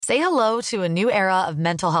Say hello to a new era of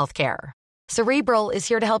mental health care. Cerebral is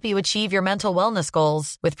here to help you achieve your mental wellness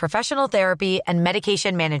goals with professional therapy and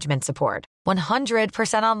medication management support.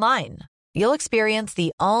 100% online. You'll experience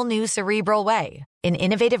the all-new Cerebral Way, an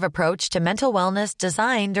innovative approach to mental wellness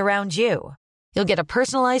designed around you. You'll get a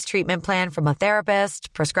personalized treatment plan from a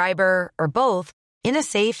therapist, prescriber, or both in a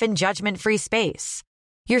safe and judgment-free space.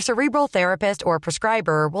 Your Cerebral therapist or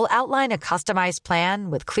prescriber will outline a customized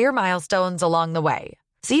plan with clear milestones along the way,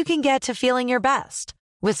 so you can get to feeling your best.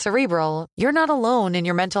 With Cerebral, you're not alone in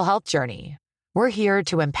your mental health journey. We're here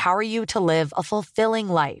to empower you to live a fulfilling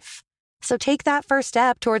life. So take that first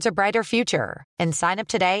step towards a brighter future and sign up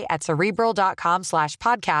today at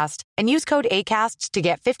Cerebral.com/podcast and use code ACAST to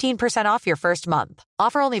get 15% off your first month.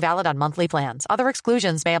 Offer only valid on monthly plans. Other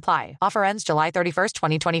exclusions may apply. Offer ends July 31st,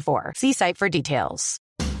 2024. See site for details.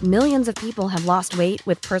 Millions of people have lost weight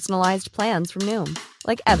with personalized plans from Noom.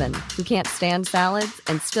 Like Evan, who can't stand salads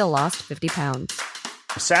and still lost 50 pounds.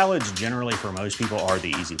 Salads generally for most people are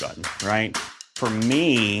the easy button, right? For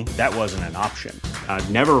me, that wasn't an option. I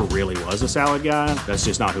never really was a salad guy. That's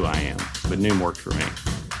just not who I am. But Noom worked for me.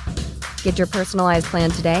 Get your personalized plan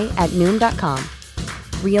today at Noom.com.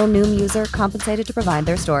 Real Noom user compensated to provide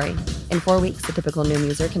their story. In 4 weeks, the typical Noom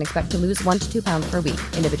user can expect to lose 1 to 2 pounds per week.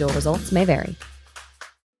 Individual results may vary.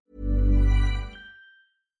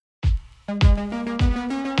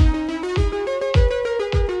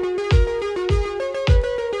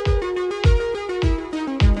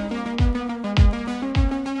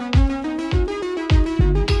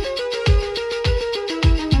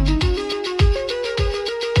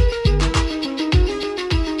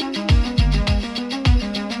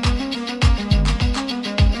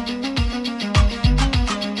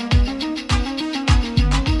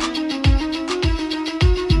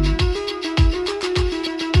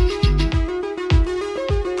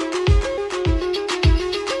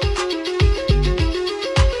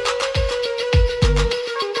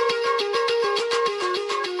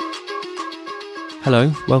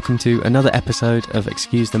 Hello, welcome to another episode of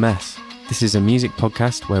Excuse the Mess. This is a music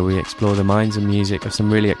podcast where we explore the minds and music of some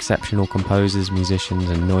really exceptional composers, musicians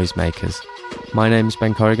and noisemakers. My name's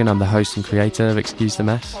Ben Corrigan, I'm the host and creator of Excuse the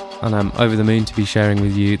Mess, and I'm over the moon to be sharing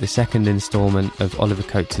with you the second instalment of Oliver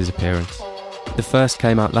Coates' appearance. The first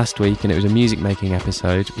came out last week and it was a music making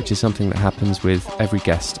episode, which is something that happens with every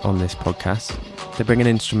guest on this podcast. They bring an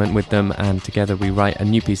instrument with them and together we write a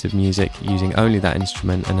new piece of music using only that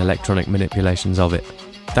instrument and electronic manipulations of it.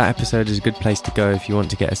 That episode is a good place to go if you want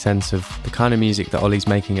to get a sense of the kind of music that Ollie's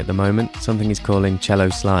making at the moment, something he's calling Cello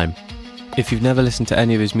Slime. If you've never listened to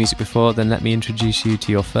any of his music before, then let me introduce you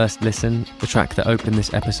to your first listen, the track that opened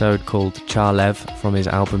this episode called Charlev from his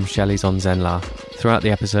album Shelley's on Zenlar. Throughout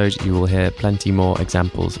the episode you will hear plenty more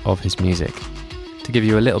examples of his music. To give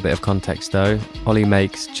you a little bit of context though, Ollie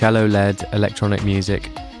makes cello-led electronic music,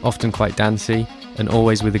 often quite dancey, and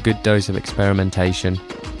always with a good dose of experimentation.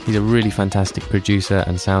 He's a really fantastic producer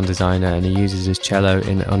and sound designer and he uses his cello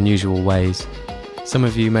in unusual ways. Some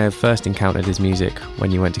of you may have first encountered his music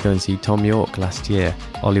when you went to go and see Tom York last year.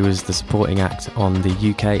 Ollie was the supporting act on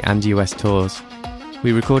the UK and US tours.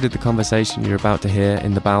 We recorded the conversation you're about to hear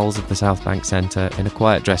in the bowels of the South Bank Centre in a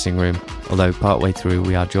quiet dressing room, although partway through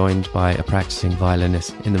we are joined by a practising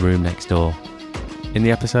violinist in the room next door. In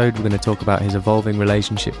the episode we're going to talk about his evolving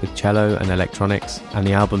relationship with cello and electronics and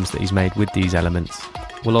the albums that he's made with these elements.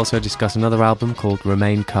 We'll also discuss another album called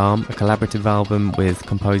Remain Calm, a collaborative album with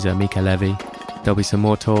composer Mika Levy. There'll be some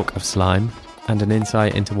more talk of Slime and an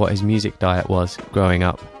insight into what his music diet was growing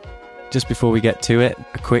up. Just before we get to it,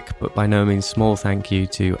 a quick but by no means small thank you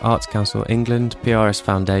to Arts Council England, PRS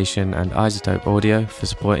Foundation and Isotope Audio for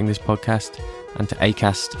supporting this podcast and to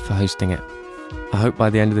Acast for hosting it. I hope by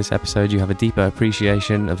the end of this episode you have a deeper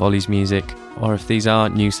appreciation of Ollie's music, or if these are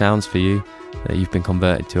new sounds for you, that you've been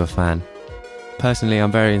converted to a fan. Personally,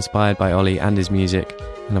 I'm very inspired by Ollie and his music,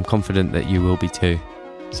 and I'm confident that you will be too.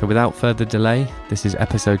 So without further delay, this is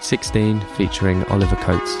episode 16 featuring Oliver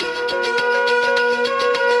Coates.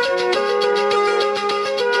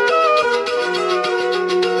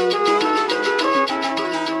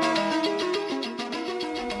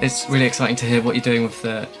 It's really exciting to hear what you're doing with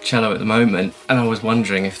the cello at the moment, and I was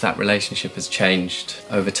wondering if that relationship has changed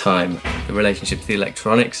over time. The relationship to the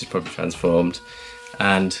electronics has probably transformed,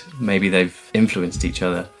 and maybe they've influenced each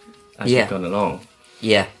other as you've gone along.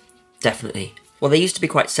 Yeah, definitely. Well, they used to be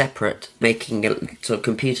quite separate. Making sort of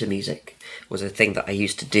computer music was a thing that I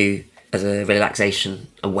used to do as a relaxation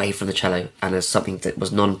away from the cello and as something that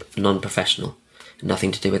was non-professional,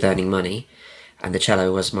 nothing to do with earning money. And the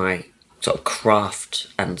cello was my sort of craft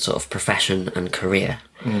and sort of profession and career.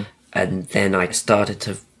 And then I started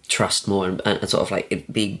to trust more and sort of like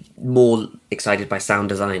be more excited by sound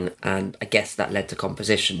design, and I guess that led to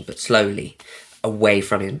composition, but slowly away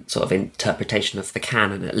from sort of interpretation of the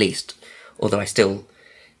canon, at least, although I still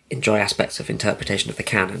enjoy aspects of interpretation of the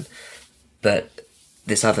canon. But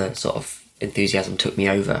this other sort of enthusiasm took me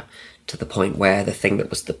over to the point where the thing that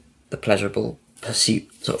was the pleasurable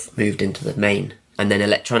pursuit sort of moved into the main, and then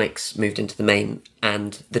electronics moved into the main,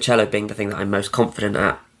 and the cello being the thing that I'm most confident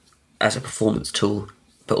at as a performance tool,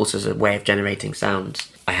 but also as a way of generating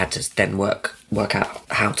sounds. I had to then work out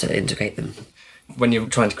how to integrate them. When you're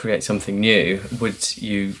trying to create something new, would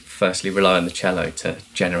you firstly rely on the cello to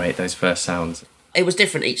generate those first sounds? It was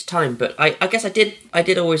different each time, but I guess I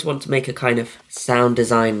did always want to make a kind of sound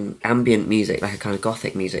design ambient music, like a kind of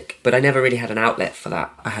gothic music, but I never really had an outlet for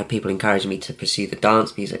that. I had people encouraging me to pursue the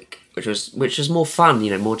dance music, which was more fun,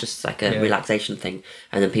 more just like a relaxation thing.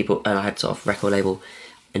 And then I had sort of record label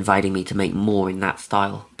inviting me to make more in that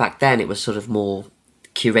style. Back then it was sort of more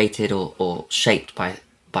curated or shaped by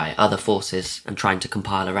other forces, and trying to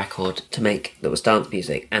compile a record to make that was dance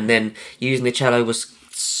music. And then using the cello was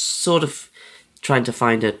sort of trying to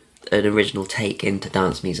find an original take into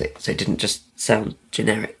dance music, so it didn't just sound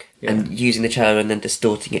generic. Yeah. And using the cello and then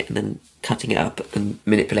distorting it and then cutting it up and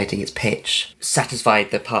manipulating its pitch satisfied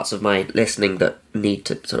the parts of my listening that need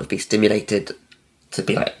to sort of be stimulated, to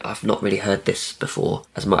be like, I've not really heard this before,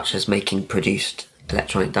 as much as making produced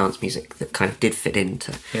electronic dance music that kind of did fit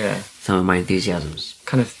into some of my enthusiasms.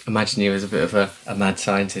 Kind of imagine you as a bit of a mad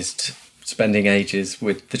scientist, spending ages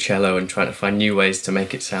with the cello and trying to find new ways to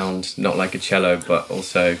make it sound not like a cello, but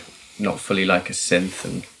also not fully like a synth.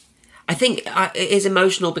 And I think it is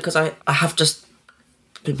emotional because I have just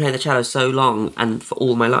been playing the cello so long and for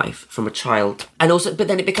all my life, from a child. And also, but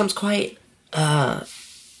then it becomes quite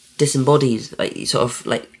disembodied, like sort of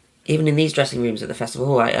like, even in these dressing rooms at the festival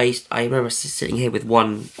hall, I remember sitting here with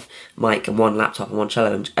one mic and one laptop and one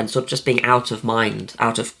cello and sort of just being out of mind,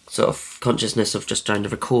 out of sort of consciousness of just trying to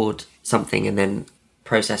record something and then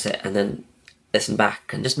process it and then listen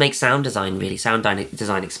back and just make sound design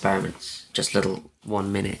experiments, just little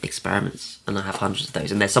 1 minute experiments. And I have hundreds of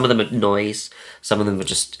those. And some of them are noise, some of them are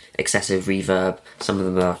just excessive reverb, some of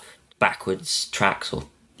them are backwards tracks or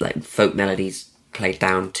like folk melodies played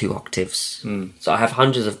down 2 octaves. So I have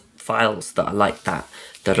hundreds of files that are like that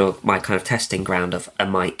are my kind of testing ground of a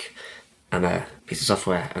mic and a piece of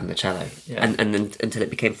software and the cello, and then until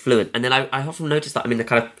it became fluent. And then I often notice that I'm in the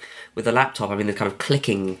kind of, with the laptop, I'm in the kind of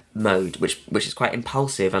clicking mode, which is quite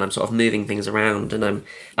impulsive, and I'm sort of moving things around, and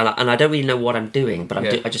I don't really know what I'm doing, but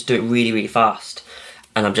I just do it really, really fast,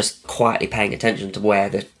 and I'm just quietly paying attention to where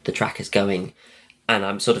the track is going, and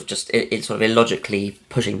I'm sort of just it's sort of illogically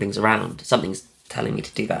pushing things around. Something's telling me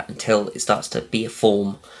to do that until it starts to be a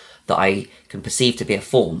form that I can perceive to be a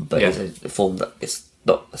form, but is a form that is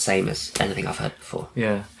not the same as anything I've heard before.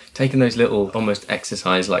 Yeah, taking those little almost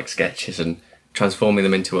exercise-like sketches and transforming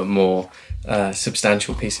them into a more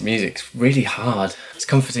substantial piece of music is really hard. It's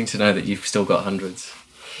comforting to know that you've still got hundreds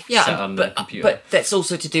set on the computer. But that's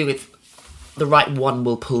also to do with the right one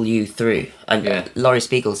will pull you through. And Laurie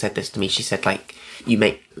Spiegel said this to me. She said, like, you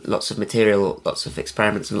make lots of material, lots of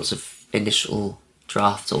experiments and lots of initial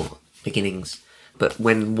drafts or beginnings, but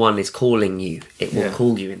when one is calling you, it will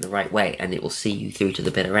call you in the right way and it will see you through to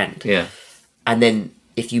the bitter end. And then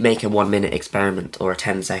if you make a 1 minute experiment or a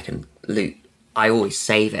 10-second loop, I always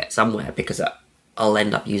save it somewhere because I'll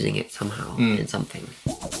end up using it somehow in something.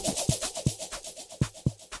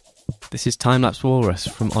 This is Time-Lapse Walrus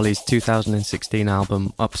from Ollie's 2016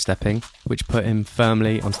 album Upstepping, which put him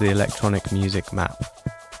firmly onto the electronic music map.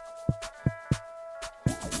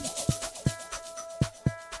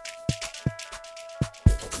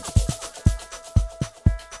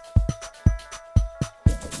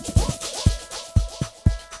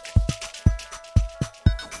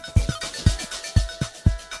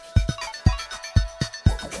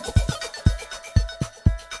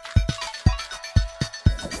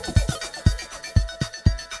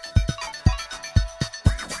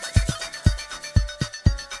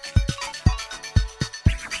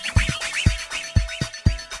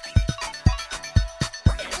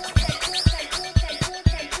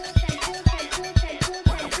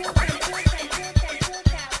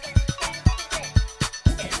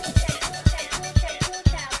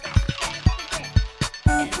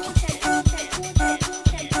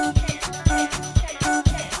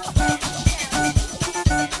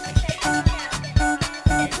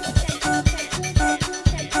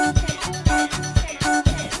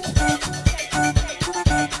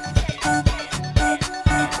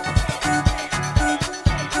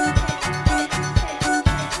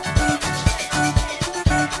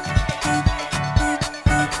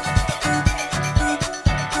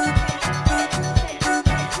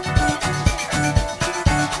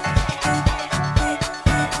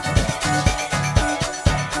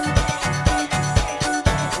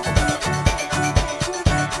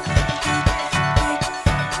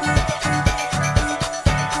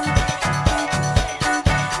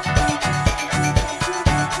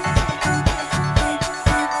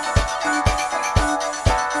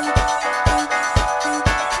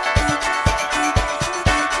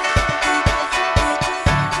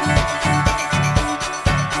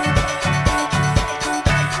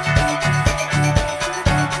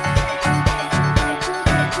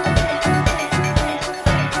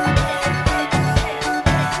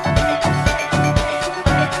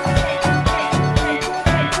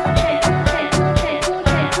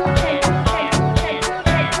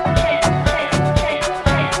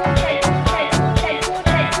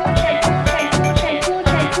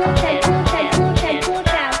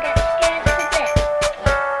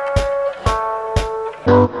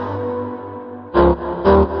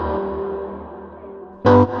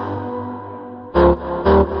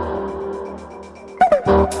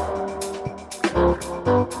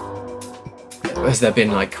 there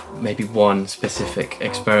been like maybe one specific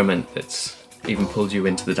experiment that's even pulled you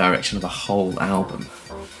into the direction of a whole album?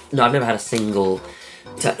 No, I've never had a single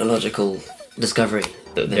technological discovery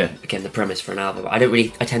that then became the premise for an album. I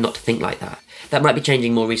tend not to think like that. That might be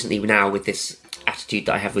changing more recently now with this attitude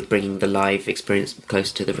that I have with bringing the live experience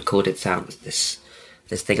closer to the recorded sound. This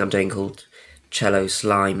thing I'm doing called cello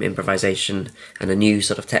slime improvisation, and a new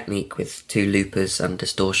sort of technique with 2 loopers and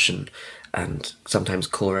distortion and sometimes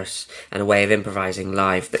chorus, and a way of improvising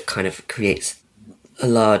live that kind of creates a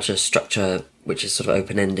larger structure which is sort of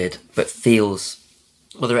open-ended but feels...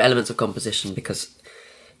 Well, there are elements of composition because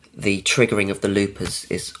the triggering of the loopers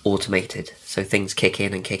is automated, so things kick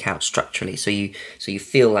in and kick out structurally, so you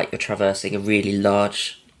feel like you're traversing a really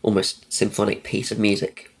large, almost symphonic piece of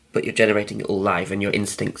music, but you're generating it all live and your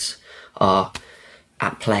instincts are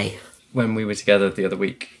at play. When we were together the other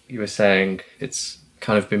week, you were saying it's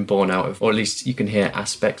kind of been born out of, or at least you can hear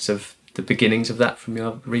aspects of the beginnings of that from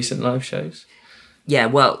your recent live shows. Yeah,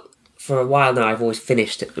 well, for a while now I've always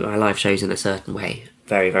finished my live shows in a certain way,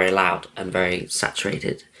 very, very loud and very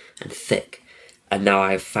saturated and thick. And now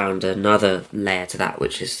I've found another layer to that,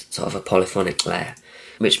 which is sort of a polyphonic layer,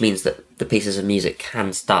 which means that the pieces of music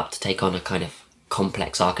can start to take on a kind of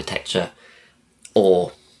complex architecture,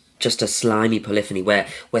 or just a slimy polyphony where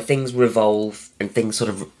things revolve and things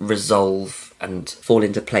sort of resolve and fall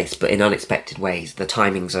into place, but in unexpected ways. The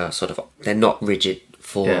timings are they're not rigid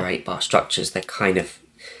 4 or 8 bar structures. They're kind of...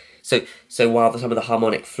 So while some of the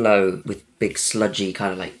harmonic flow with big sludgy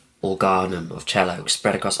kind of like organum of cello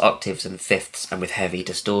spread across octaves and fifths and with heavy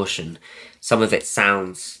distortion, some of it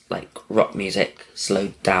sounds like rock music,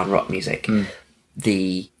 slowed down rock music.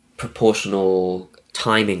 The proportional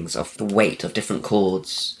timings of the weight of different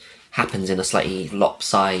chords happens in a slightly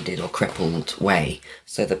lopsided or crippled way.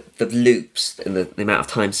 So the loops and the amount of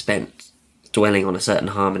time spent dwelling on a certain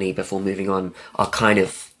harmony before moving on are kind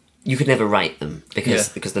of... You could never write them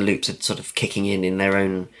because the loops are sort of kicking in their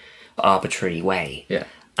own arbitrary way. Yeah.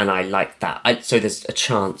 And I like that. So there's a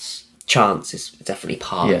chance. Chance is definitely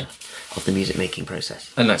part of the music making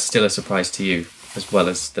process. And that's still a surprise to you as well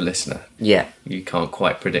as the listener. Yeah. You can't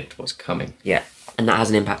quite predict what's coming. Yeah. And that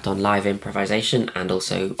has an impact on live improvisation and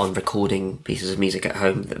also on recording pieces of music at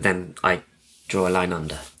home that then I draw a line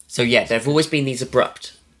under. So yeah, there have always been these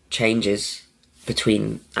abrupt changes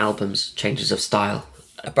between albums, changes of style.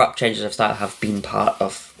 Abrupt changes of style have been part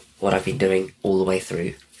of what I've been doing all the way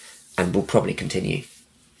through and will probably continue.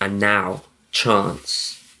 And now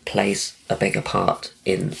chance plays a bigger part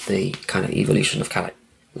in the kind of evolution of kind of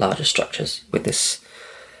larger structures with this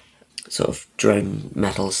sort of drone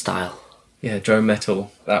metal style. Yeah, drone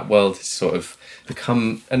metal, that world has sort of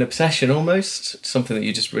become an obsession almost, something that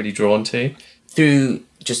you're just really drawn to. Through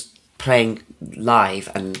just playing live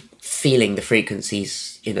and feeling the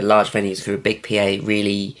frequencies in a large venues through a big PA,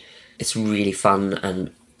 it's really fun,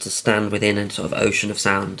 and to stand within a sort of ocean of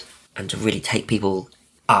sound and to really take people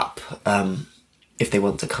up if they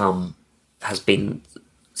want to come has been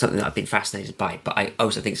something that I've been fascinated by. But I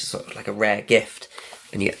also think it's sort of like a rare gift,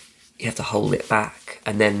 and you have to hold it back.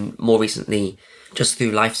 And then more recently, just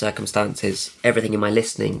through life circumstances, everything in my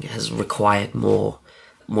listening has required more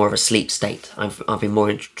of a sleep state. I've been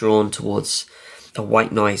more drawn towards a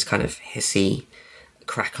white noise kind of hissy,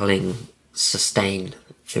 crackling sustain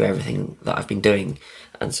through everything that I've been doing.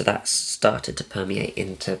 And so that's started to permeate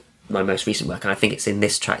into my most recent work. And I think it's in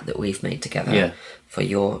this track that we've made together for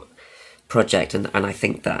your project. And I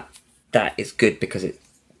think that is good because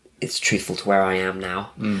it's truthful to where I am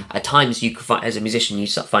now. At times you could find, as a musician, you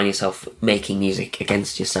find yourself making music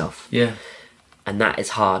against yourself. Yeah. And that is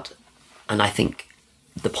hard. And I think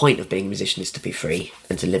the point of being a musician is to be free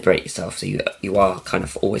and to liberate yourself. So you are kind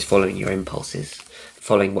of always following your impulses,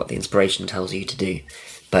 following what the inspiration tells you to do.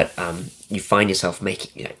 But you find yourself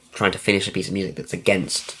trying to finish a piece of music that's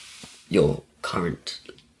against your current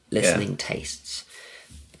listening tastes.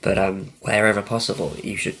 But wherever possible,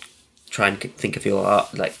 you should try and think of your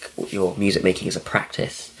art, like your music making, as a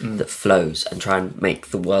practice that flows, and try and make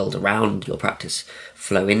the world around your practice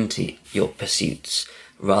flow into your pursuits,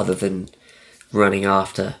 rather than running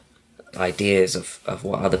after ideas of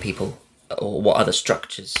what other people or what other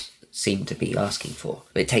structures seem to be asking for.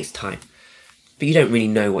 But it takes time. But you don't really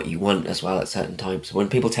know what you want as well at certain times. When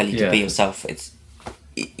people tell you to be yourself,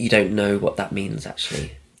 you don't know what that means,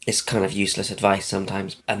 actually. It's kind of useless advice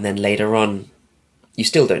sometimes. And then later on, you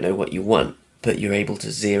still don't know what you want, but you're able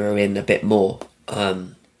to zero in a bit more.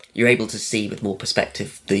 You're able to see with more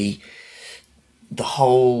perspective the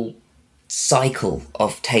whole cycle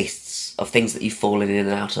of tastes, of things that you've fallen in and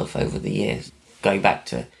out of over the years. Going back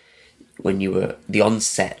to when you were the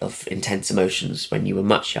onset of intense emotions when you were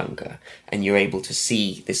much younger, and you're able to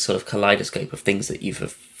see this sort of kaleidoscope of things that you've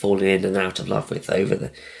fallen in and out of love with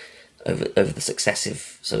over the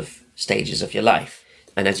successive sort of stages of your life.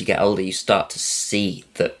 And as you get older, you start to see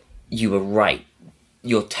that you were right.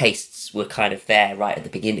 Your tastes were kind of there right at the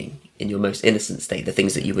beginning, in your most innocent state. The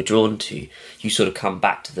things that you were drawn to, you sort of come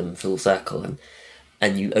back to them full circle,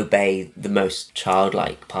 and you obey the most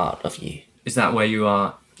childlike part of you. Is that where you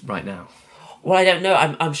are right now? Well, I don't know.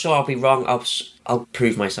 I'm sure I'll be wrong. I'll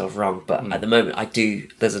prove myself wrong. But at the moment, I do.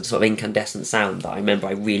 There's a sort of incandescent sound that I remember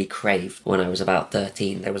I really craved when I was about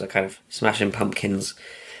 13. There was a kind of Smashing Pumpkins,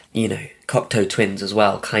 Cocteau Twins as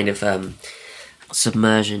well, kind of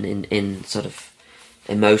submersion in sort of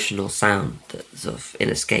emotional sound that's sort of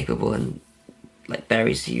inescapable and like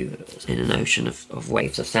buries you in an ocean of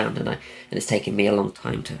waves of sound. And it's taken me a long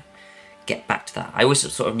time to get back to that. I always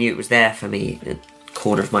sort of knew it was there for me in the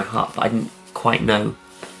corner of my heart, but I didn't quite know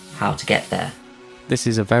how to get there. This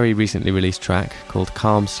is a very recently released track called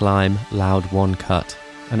Calm Slime Loud One Cut,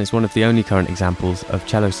 and it's one of the only current examples of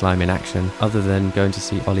cello slime in action, other than going to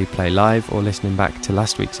see Ollie play live or listening back to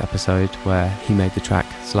last week's episode where he made the track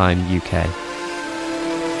Slime UK.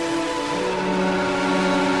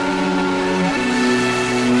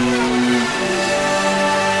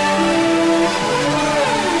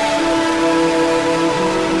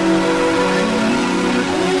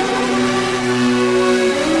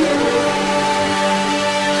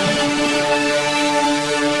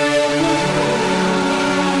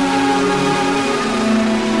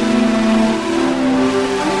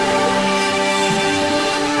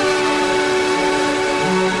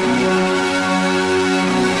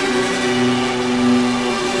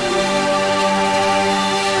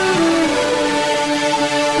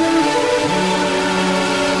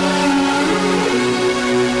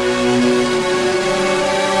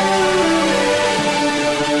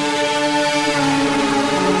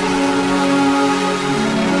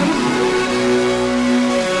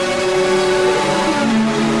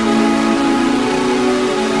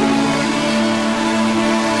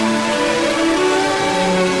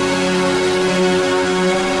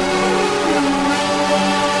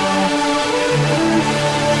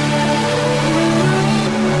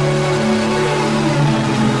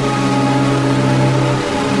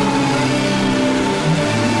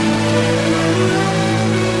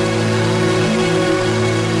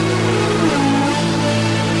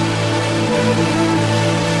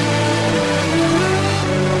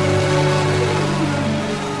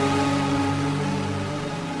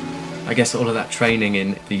 I guess all of that training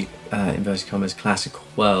in the inverted commas classical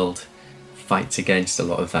world fights against a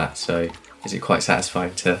lot of that. So is it quite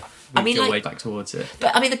satisfying to make your way back towards it?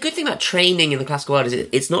 But the good thing about training in the classical world is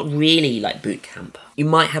it's not really like boot camp. You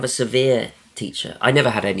might have a severe teacher. I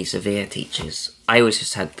never had any severe teachers. I always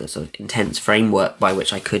just had the sort of intense framework by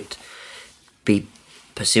which I could be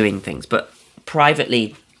pursuing things. But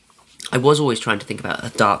privately, I was always trying to think about a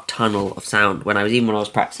dark tunnel of sound. When I was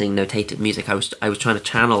practicing notated music, I was trying to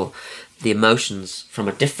channel the emotions from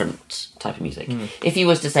a different type of music. If you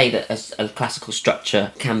was to say that a classical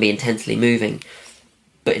structure can be intensely moving,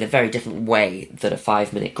 but in a very different way that a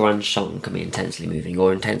 5-minute grunge song can be intensely moving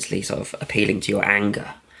or intensely sort of appealing to your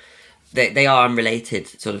anger, they are unrelated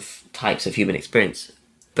sort of types of human experience.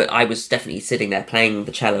 But I was definitely sitting there playing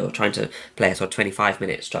the cello, or trying to play a sort of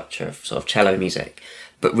 25-minute structure of sort of cello music,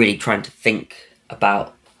 but really trying to think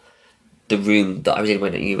about the room that I was in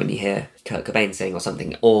when you hear Kurt Cobain sing or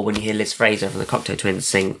something, or when you hear Liz Fraser from the Cocteau Twins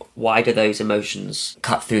sing. Why do those emotions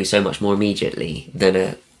cut through so much more immediately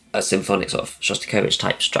than a symphonic sort of Shostakovich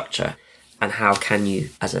type structure? And how can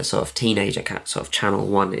you, as a sort of teenager, sort of channel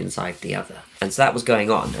one inside the other? And so that was going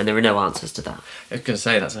on, and there were no answers to that. I was going to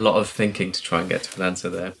say, that's a lot of thinking to try and get to an answer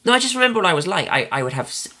there. No, I just remember what I was like.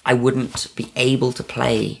 I wouldn't be able to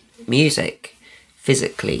play music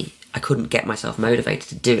physically. I couldn't get myself motivated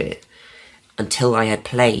to do it until I had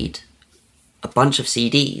played a bunch of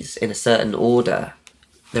CDs in a certain order.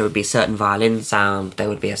 There would be a certain violin sound, there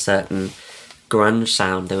would be a certain grunge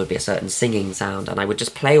sound, there would be a certain singing sound, and I would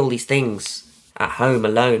just play all these things at home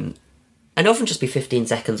alone, and often just be 15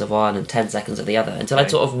 seconds of one and 10 seconds of the other, until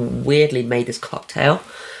I'd sort of weirdly made this cocktail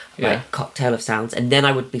of sounds, and then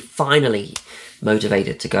I would be finally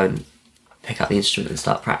motivated to go and pick up the instrument and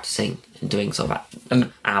start practicing and doing sort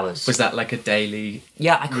of hours. Was that like a daily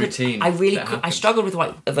routine? I struggled with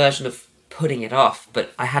like a version of putting it off,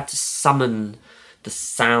 but I had to summon the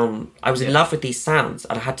sound. I was in love with these sounds,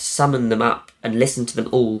 and I had to summon them up and listen to them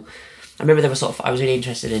all. I remember I was really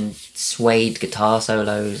interested in suede guitar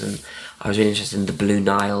solos, and I was really interested in the Blue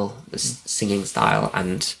Nile, the singing style,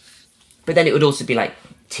 but then it would also be like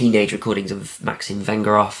teenage recordings of Maxim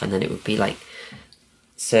Vengerov, and then it would be like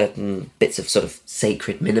certain bits of sort of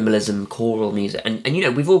sacred minimalism, choral music, and you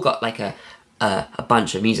know, we've all got like a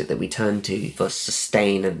bunch of music that we turn to for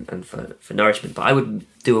sustain and for nourishment. But I would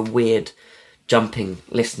do a weird jumping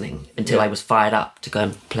listening until I was fired up to go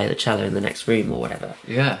and play the cello in the next room or whatever.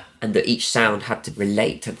 Yeah. And that each sound had to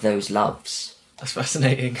relate to those loves. That's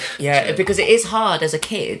fascinating. Yeah, because it is hard as a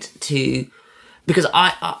kid to... Because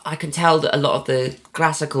I can tell that a lot of the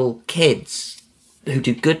classical kids who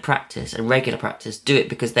do good practice and regular practice do it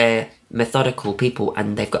because they're methodical people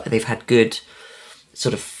and they've had good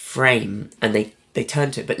sort of frame, and they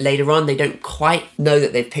turn to it, but later on they don't quite know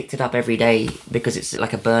that they've picked it up every day because it's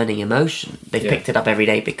like a burning emotion. They've picked it up every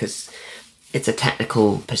day because it's a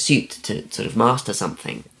technical pursuit to sort of master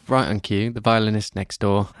something. Right on cue, the violinist next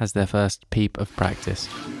door has their first peep of practice.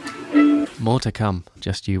 More to come,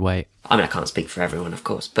 just you wait. I mean, I can't speak for everyone, of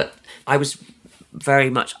course, but I was very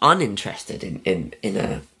much uninterested in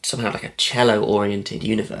a somehow like a cello-oriented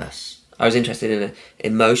universe. I was interested in an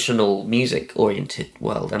emotional, music-oriented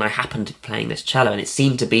world, and I happened to be playing this cello, and it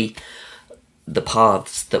seemed to be the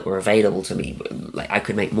paths that were available to me. Like, I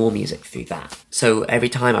could make more music through that. So every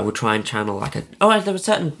time I would try and channel like there were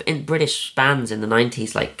certain British bands in the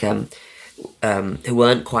 90s, like, who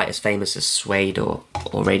weren't quite as famous as Suede or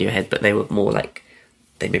Radiohead, but they were more like,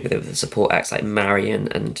 maybe they were the support acts, like Marion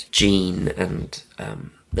and Gene and...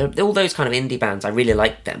 all those kind of indie bands, I really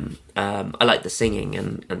liked them. I liked the singing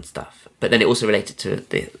and stuff. But then it also related to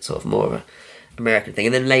the sort of more of a American thing.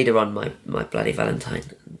 And then later on, my Bloody Valentine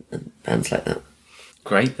and bands like that.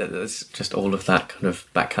 Great that there's just all of that kind of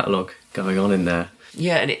back catalogue going on in there.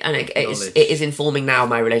 Yeah, and it is informing now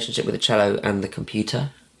my relationship with the cello and the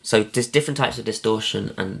computer. So there's different types of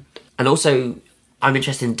distortion, and also I'm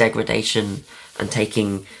interested in degradation and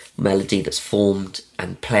taking melody that's formed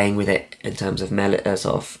and playing with it in terms of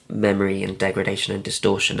sort of memory and degradation and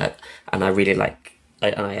distortion. And I really like,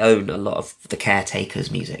 and I own a lot of the Caretakers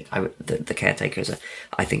music. The Caretakers are,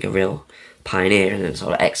 I think, a real pioneer and a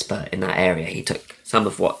sort of expert in that area. He took some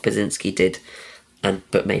of what Basinski did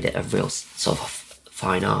but made it a real sort of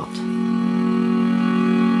fine art.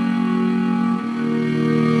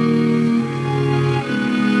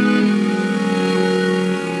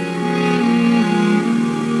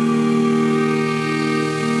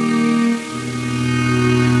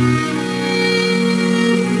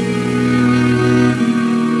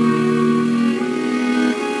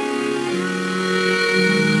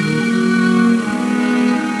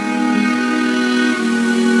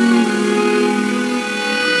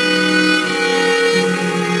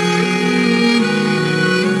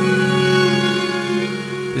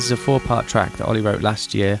 This is a 4-part track that Ollie wrote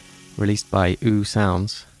last year, released by Ooh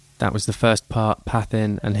Sounds. That was the first part,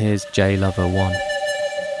 Pathin and his J Lover 1.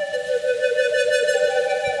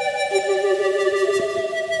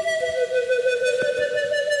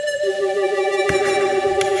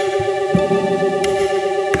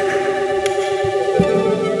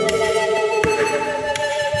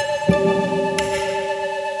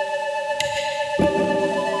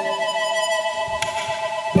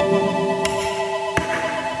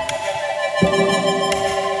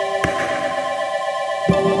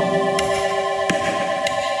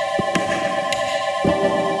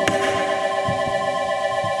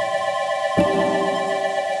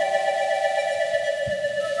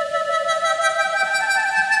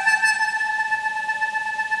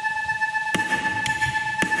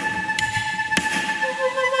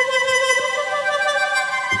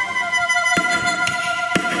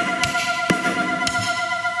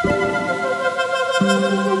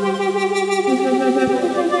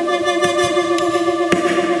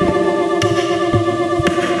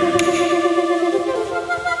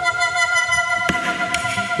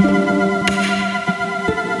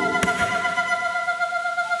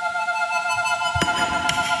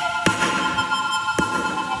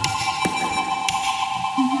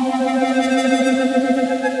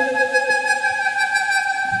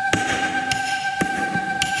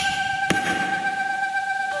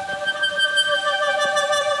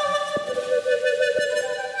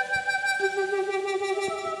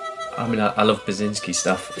 I mean, I love Basinski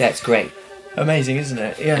stuff. Yeah, it's great. Amazing, isn't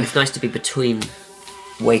it? Yeah. And it's nice to be between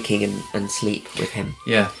waking and sleep with him.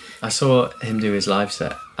 Yeah. I saw him do his live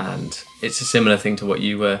set, and it's a similar thing to what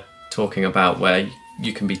you were talking about, where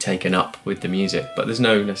you can be taken up with the music, but there's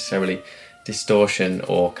no necessarily distortion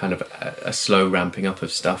or kind of a slow ramping up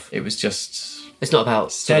of stuff. It was just... It's not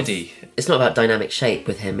about... steady. It's not about dynamic shape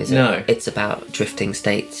with him, is it? No. It's about drifting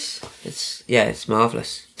states. It's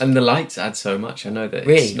marvellous. And the lights add so much. I know that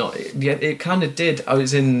Really? it's not... Yeah, it kind of did. I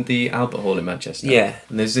was in the Albert Hall in Manchester. Yeah.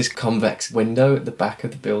 And there's this convex window at the back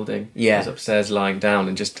of the building. Yeah. I was upstairs lying down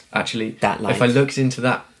and just actually... That light. If I looked into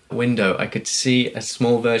that window, I could see a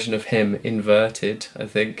small version of him inverted, I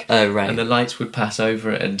think. Oh, right. And the lights would pass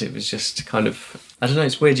over it, and it was just kind of... I don't know,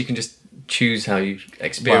 it's weird. You can just choose how you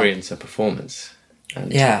experience a performance.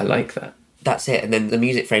 And Yeah. I like that. That's it. And then the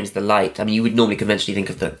music frames the light. I mean, you would normally conventionally think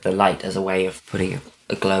of the light as a way of putting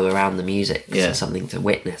a glow around the music, Yeah. something to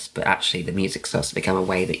witness, but actually the music starts to become a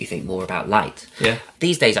way that you think more about light. Yeah.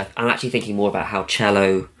 These days I'm actually thinking more about how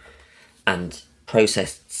cello and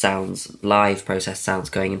processed sounds, live processed sounds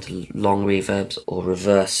going into long reverbs or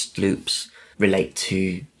reversed loops relate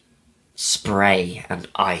to spray and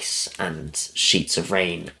ice and sheets of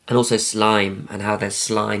rain, and also slime, and how there's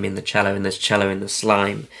slime in the cello and there's cello in the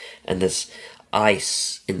slime, and there's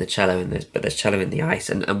ice in the cello and there's cello in the ice,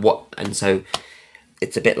 and so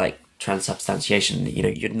it's a bit like transubstantiation. You know,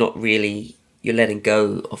 you're letting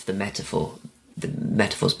go of the metaphor. The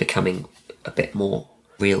metaphor's becoming a bit more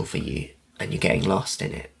real for you, and you're getting lost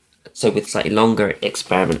in it. So with slightly longer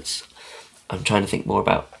experiments, I'm trying to think more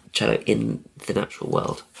about cello in the natural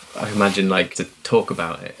world. I imagine, like, to talk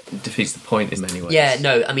about it defeats the point in many ways. Yeah,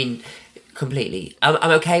 no, I mean, completely.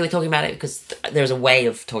 I'm okay with talking about it because there's a way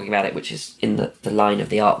of talking about it which is in the line of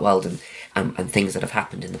the art world and things that have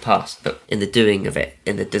happened in the past. But in the doing of it,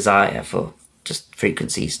 in the desire for just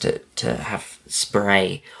frequencies to have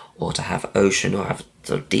spray or to have ocean or have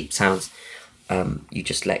sort of deep sounds, you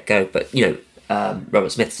just let go. But, you know,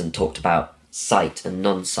 Robert Smithson talked about sight and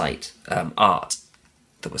non-sight art.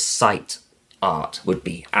 There was sight art would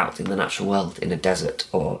be out in the natural world, in a desert,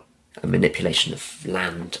 or a manipulation of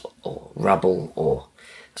land or rubble or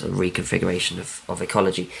sort of reconfiguration of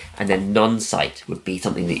ecology. And then non-sight would be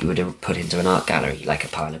something that you would put into an art gallery, like a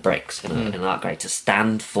pile of bricks in an art gallery, to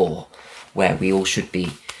stand for where we all should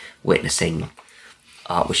be witnessing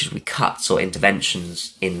art, which should be cuts or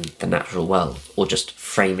interventions in the natural world, or just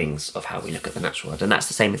framings of how we look at the natural world. And that's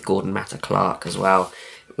the same with Gordon Matter Clark as well,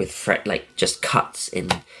 with like just cuts in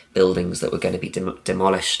buildings that were going to be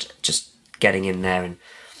demolished, just getting in there and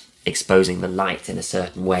exposing the light in a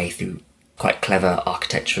certain way through quite clever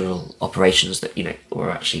architectural operations that, you know, were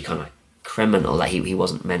actually kind of criminal. Like he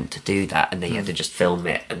wasn't meant to do that, and they had to just film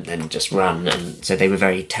it and then just run, and so they were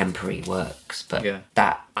very temporary works. But Yeah.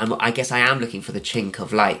 that I guess I am looking for the chink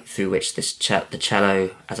of light through which the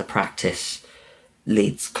cello as a practice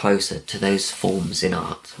leads closer to those forms in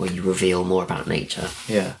art where you reveal more about nature.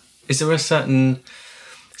 Yeah. Is there a certain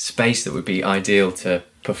space that would be ideal to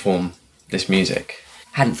perform this music?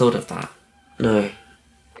 Hadn't thought of that. No.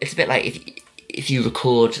 It's a bit like if you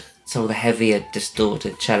record some of the heavier,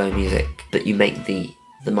 distorted cello music, but you make the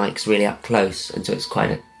mics really up close, and so it's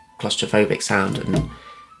quite a claustrophobic sound, and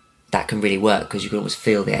that can really work because you can almost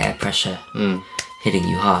feel the air pressure hitting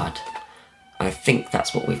you hard. And I think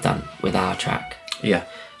that's what we've done with our track. Yeah.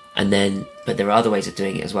 And then, but there are other ways of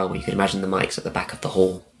doing it as well, where you could imagine the mics at the back of the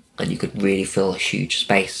hall, and you could really fill a huge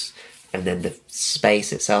space, and then the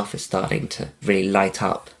space itself is starting to really light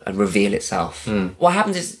up and reveal itself. What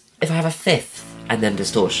happens is, if I have a fifth and then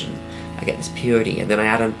distortion, I get this purity, and then I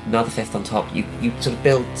add another fifth on top. You sort of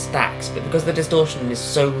build stacks, but because the distortion is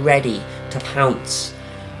so ready to pounce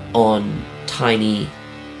on tiny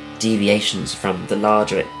deviations from the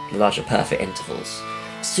larger perfect intervals,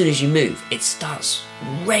 as soon as you move, it starts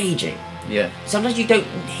raging. Yeah. Sometimes you don't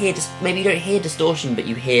hear, maybe you don't hear distortion, but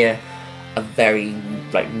you hear a very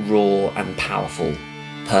like raw and powerful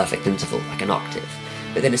perfect interval, like an octave.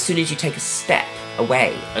 But then as soon as you take a step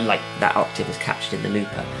away and like that octave is captured in the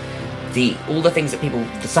looper, all the things that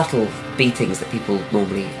the subtle beatings that people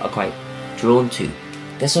normally are quite drawn to,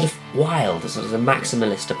 they're sort of wild. There's sort of a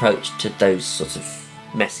maximalist approach to those sorts of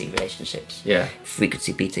messy relationships. Yeah.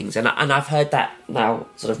 Frequency beatings. And I've heard that now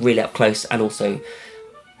sort of really up close, and also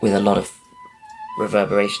with a lot of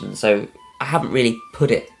reverberation. So I haven't really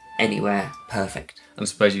put it anywhere perfect. I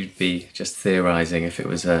suppose you'd be just theorising if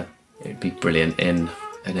it'd be brilliant in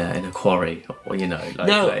a quarry, or you know.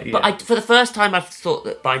 But for the first time I've thought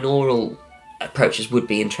that binaural approaches would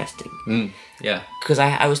be interesting. Yeah. Because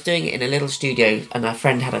I was doing it in a little studio, and our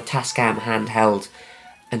friend had a Tascam handheld,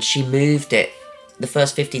 and she moved it. The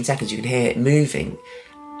first 15 seconds you can hear it moving,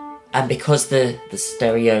 and because the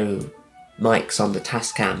stereo mics on the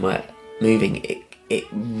Tascam were moving, it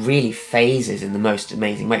really phases in the most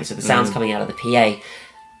amazing way. So the sound's coming out of the PA,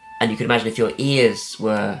 and you can imagine if your ears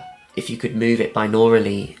were, if you could move it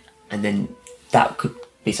binaurally, and then that could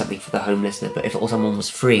be something for the home listener. But if someone was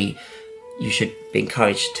free, you should be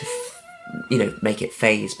encouraged to, make it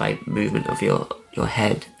phase by movement of your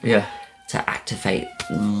head. Yeah. to activate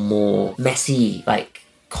more messy, like,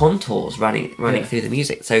 contours running through the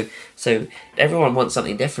music. So everyone wants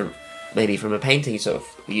something different. Maybe from a painting,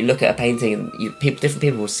 you look at a painting and different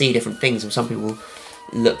people will see different things, and some people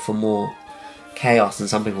look for more chaos and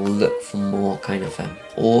some people look for more kind of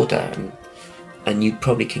order, and you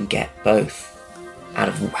probably can get both out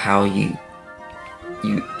of how you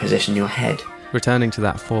position your head. Returning to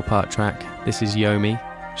that 4-part track, this is Yomi,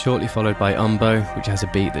 shortly followed by Umbo, which has a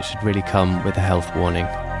beat that should really come with a health warning.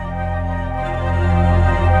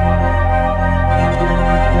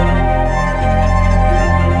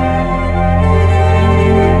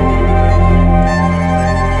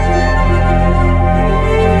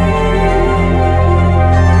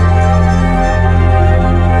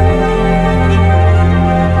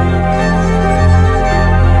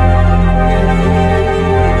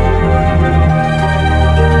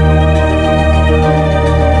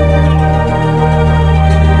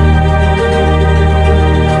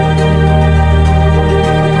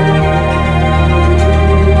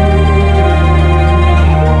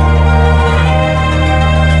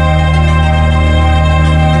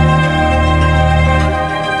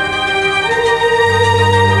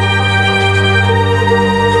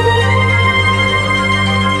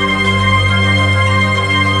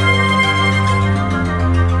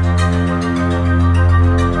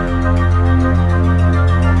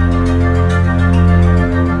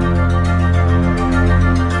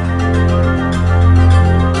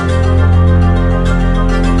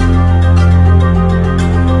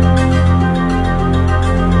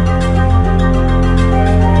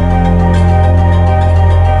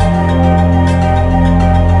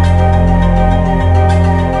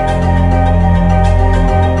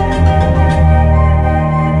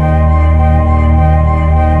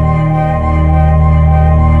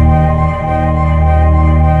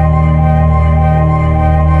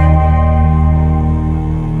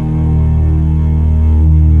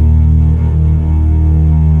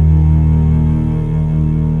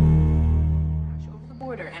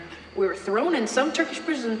 Some Turkish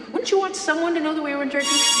prison. Wouldn't you want someone to know that we were in Turkey?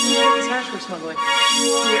 We were these hash we're smuggling. We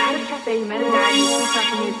were at a cafe, you met a guy, you were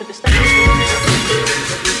talking to me, but the stuff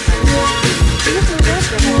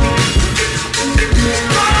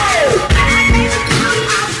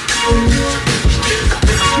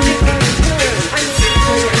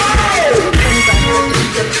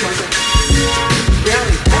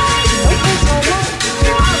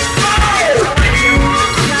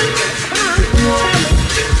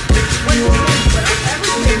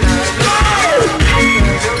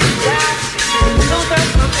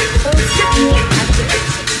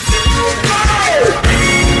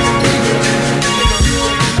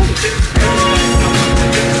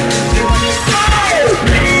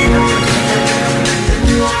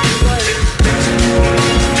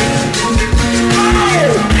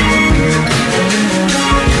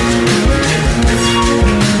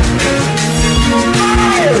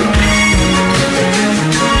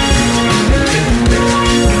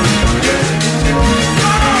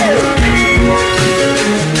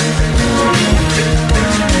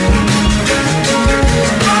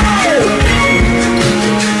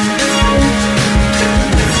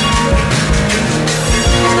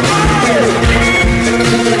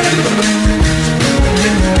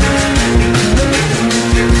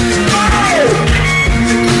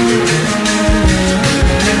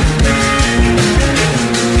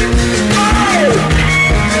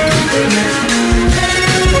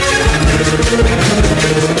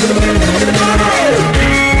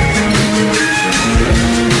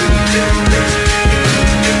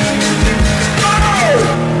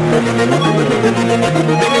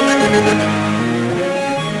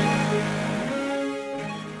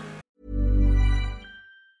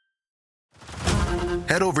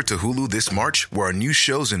Head over to Hulu this March, where our new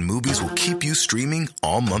shows and movies will keep you streaming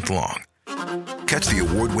all month long. Catch the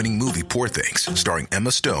award-winning movie Poor Things, starring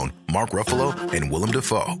Emma Stone, Mark Ruffalo, and Willem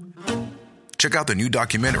Dafoe. Check out the new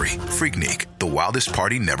documentary, Freaknik, The Wildest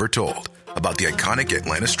Party Never Told, about the iconic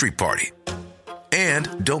Atlanta Street Party.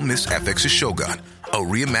 And don't miss FX's Shogun, a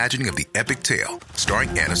reimagining of the epic tale, starring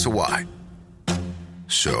Anna Sawai.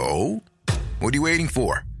 So, what are you waiting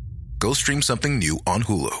for? Go stream something new on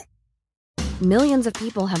Hulu. Millions of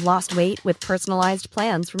people have lost weight with personalized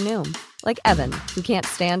plans from Noom. Like Evan, who can't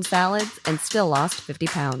stand salads and still lost 50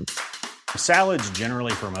 pounds. Salads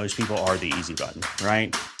generally for most people are the easy button,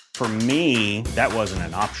 right? For me, that wasn't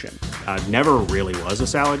an option. I never really was a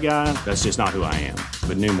salad guy. That's just not who I am.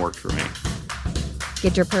 But Noom worked for me.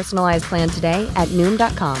 Get your personalized plan today at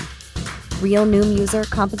Noom.com. Real Noom user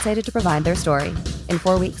compensated to provide their story. In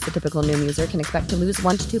 4 weeks, the typical Noom user can expect to lose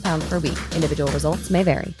 1 to 2 pounds per week. Individual results may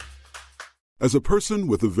vary. As a person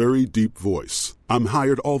with a very deep voice, I'm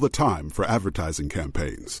hired all the time for advertising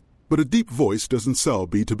campaigns. But a deep voice doesn't sell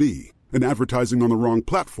B2B, and advertising on the wrong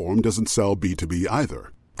platform doesn't sell B2B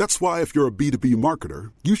either. That's why if you're a B2B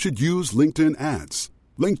marketer, you should use LinkedIn ads.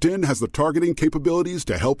 LinkedIn has the targeting capabilities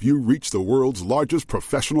to help you reach the world's largest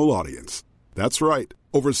professional audience. That's right,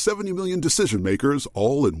 over 70 million decision makers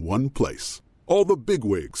all in one place. All the big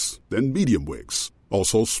wigs, then medium wigs,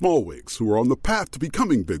 also small wigs who are on the path to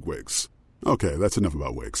becoming big wigs. Okay, that's enough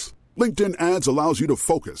about wigs. LinkedIn ads allows you to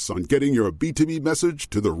focus on getting your B2B message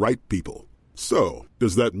to the right people. So,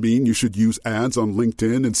 does that mean you should use ads on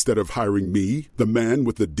LinkedIn instead of hiring me, the man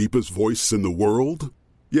with the deepest voice in the world?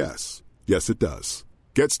 Yes. Yes, it does.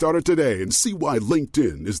 Get started today and see why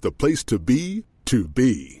LinkedIn is the place to be to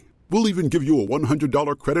be. We'll even give you a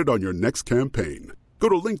 $100 credit on your next campaign. Go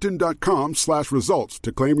to linkedin.com/results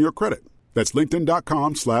to claim your credit. That's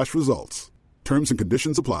linkedin.com/results. Terms and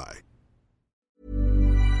conditions apply.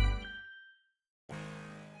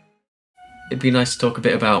 It'd be nice to talk a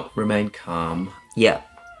bit about Remain Calm. Yeah.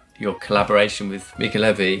 Your collaboration with Mica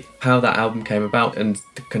Levi, how that album came about and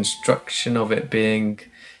the construction of it being,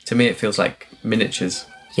 to me it feels like miniatures.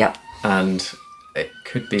 Yeah. And it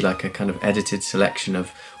could be like a kind of edited selection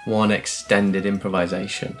of one extended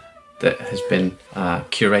improvisation that has been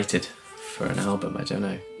curated for an album, I don't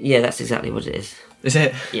know. Yeah, that's exactly what it is. Is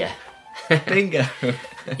it? Yeah. Bingo.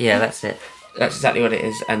 Yeah, that's it. That's exactly what it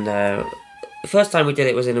is. And the first time we did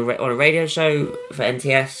it was on a radio show for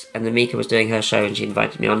NTS, and then Mica was doing her show and she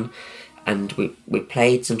invited me on, and we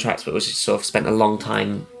played some tracks, but we just sort of spent a long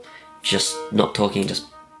time just not talking,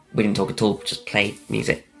 we didn't talk at all, just played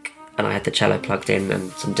music, and I had the cello plugged in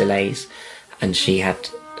and some delays, and she had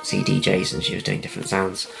CDJs and she was doing different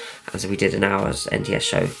sounds, and so we did an hour's NTS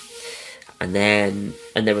show, and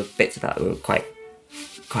there were bits of that were quite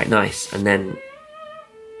nice, and then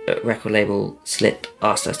record label Slip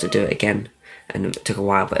asked us to do it again, and it took a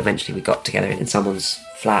while, but eventually we got together in someone's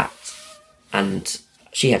flat, and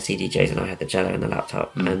she had CDJs and I had the cello and the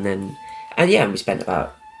laptop, and we spent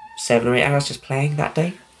about 7 or 8 hours just playing that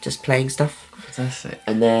day, just playing stuff. Fantastic.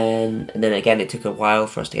 And then again, it took a while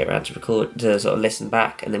for us to get around to record, to sort of listen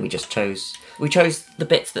back, and then we chose the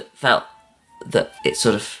bits that felt that it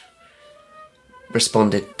sort of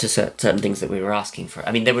responded to certain things that we were asking for.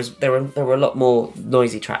 I mean, there were a lot more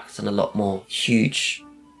noisy tracks and a lot more huge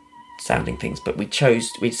sounding things, but we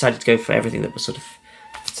decided to go for everything that was sort of,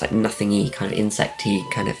 it's like nothing-y, kind of insect-y,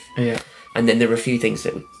 kind of. Yeah. And then there were a few things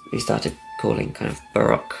that we started calling kind of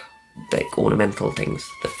Baroque, like ornamental things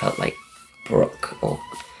that felt like Baroque or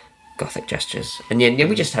Gothic gestures. And yeah,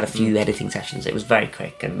 we just had a few editing sessions. It was very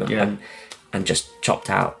quick and just chopped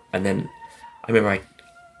out. And then I remember I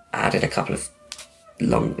added a couple of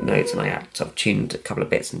long notes and I sort of tuned a couple of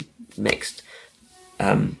bits and mixed.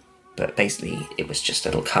 But basically it was just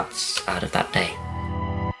little cuts out of that day.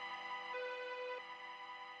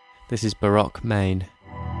 This is Baroque Main.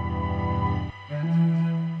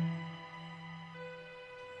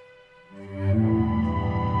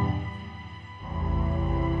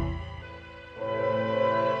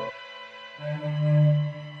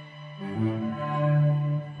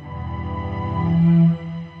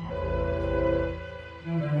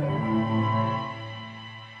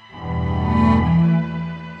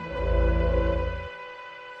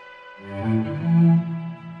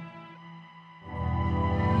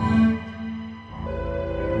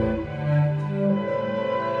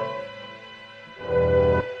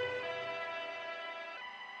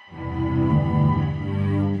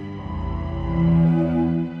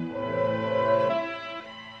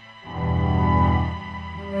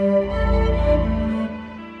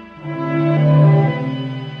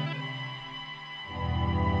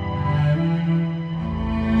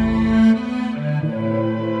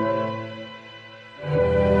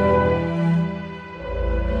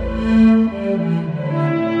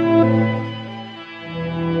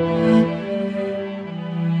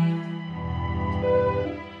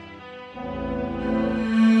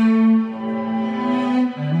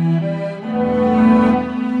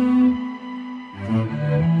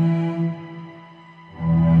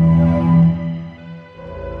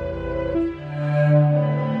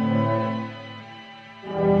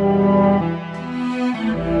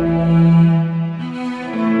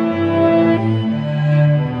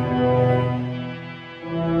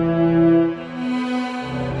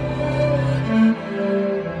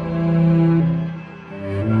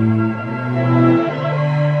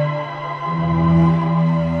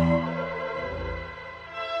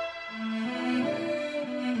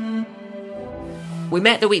 We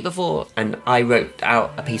met the week before, and I wrote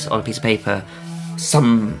out on a piece of paper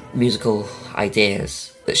some musical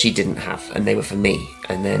ideas. that she didn't have, and they were for me.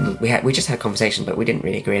 And then we just had a conversation, but we didn't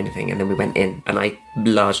really agree anything. And then we went in, and I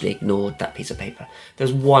largely ignored that piece of paper. There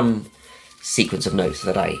was one sequence of notes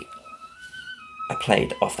that I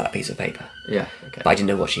played off that piece of paper. Yeah, okay. But I didn't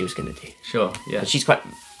know what she was going to do. Sure, yeah. And she's quite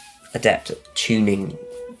adept at tuning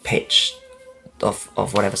pitch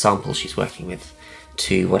of whatever sample she's working with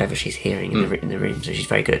to whatever she's hearing in the room. So she's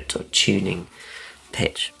very good at sort of tuning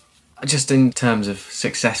pitch. Just in terms of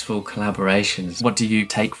successful collaborations, what do you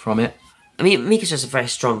take from it? I mean, Mika's just a very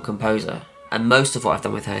strong composer, and most of what I've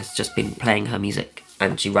done with her has just been playing her music,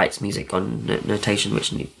 and she writes music on notation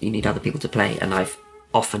which you need other people to play, and I've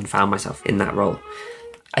often found myself in that role.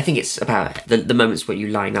 I think it's about the moments where you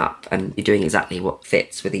line up and you're doing exactly what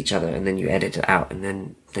fits with each other, and then you edit it out, and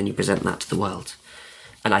then you present that to the world.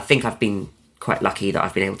 And I think I've been quite lucky that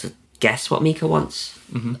I've been able to guess what Mika wants,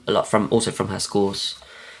 a lot from her scores,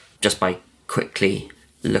 just by quickly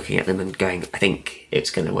looking at them and going, I think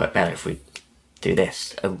it's going to work better if we do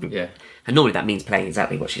this. Yeah. And normally that means playing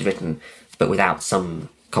exactly what she's written, but without some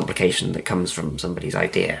complication that comes from somebody's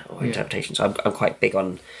idea or interpretation. So I'm quite big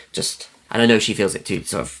on just, and I know she feels it too,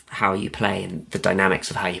 sort of how you play and the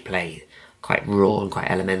dynamics of how you play, quite raw and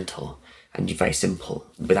quite elemental. And you're very simple,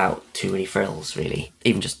 without too many frills, really.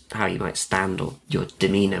 Even just how you might stand or your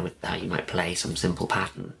demeanour with how you might play some simple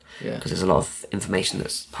pattern. Yeah. Because there's a lot of information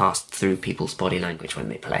that's passed through people's body language when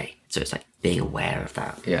they play. So it's like being aware of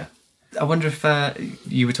that. Yeah. I wonder if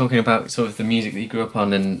you were talking about sort of the music that you grew up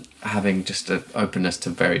on and having just an openness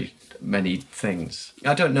to very many things.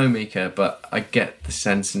 I don't know Mika, but I get the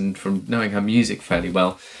sense, and from knowing her music fairly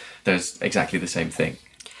well, there's exactly the same thing.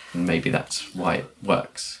 And maybe that's why it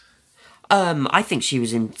works. I think she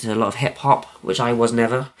was into a lot of hip-hop, which I was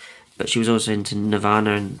never, but she was also into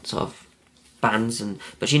Nirvana and sort of bands,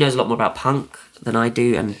 but she knows a lot more about punk than I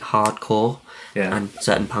do, and hardcore, and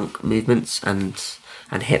certain punk movements, and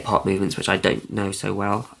hip-hop movements, which I don't know so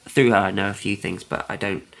well. Through her, I know a few things, but I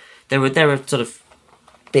don't... There were sort of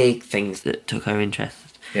big things that took her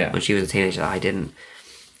interest when she was a teenager that I didn't.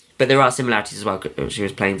 But there are similarities as well. She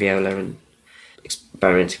was playing viola and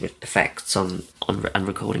experimenting with effects and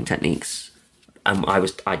recording techniques.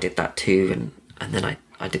 I did that too, and then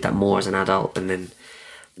I did that more as an adult, and then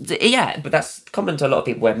but that's common to a lot of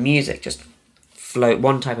people, where music just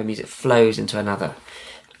one type of music flows into another,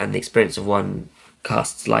 and the experience of one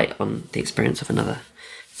casts light on the experience of another.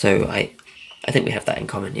 So I think we have that in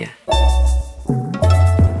common.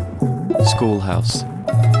 Schoolhouse.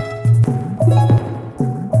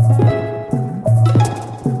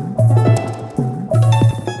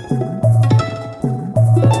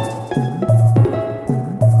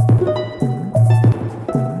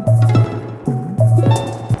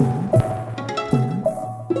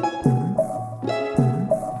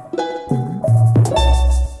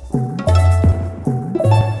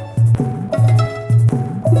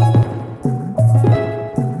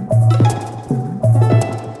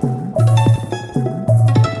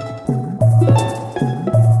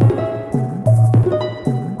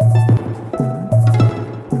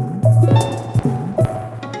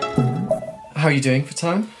 How are you doing for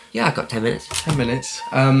time? Yeah, I've got 10 minutes. 10 minutes.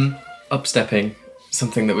 Upstepping,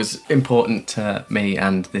 something that was important to me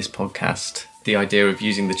and this podcast, the idea of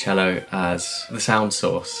using the cello as the sound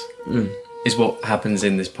source is what happens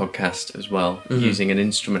in this podcast as well, using an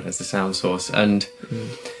instrument as the sound source. And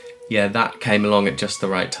that came along at just the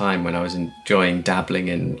right time, when I was enjoying dabbling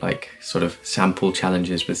in like sort of sample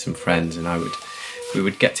challenges with some friends, and we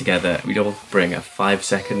would get together, we'd all bring a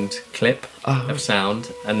 5-second clip of sound,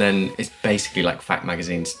 and then it's basically like fact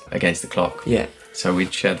magazines against the clock. Yeah. So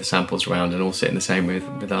we'd share the samples around and all sit in the same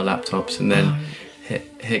with our laptops, and then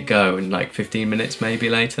hit go, and like 15 minutes maybe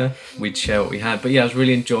later, we'd share what we had. But yeah, I was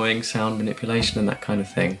really enjoying sound manipulation and that kind of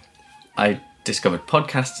thing. I discovered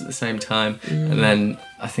podcasts at the same time, and then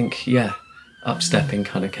I think, upstepping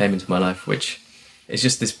kind of came into my life, which is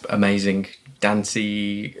just this amazing,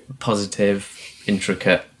 dancey, positive,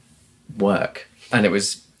 intricate work, and it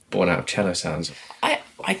was born out of cello sounds.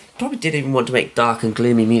 I probably didn't even want to make dark and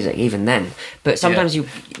gloomy music even then, but sometimes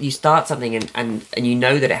you start something and you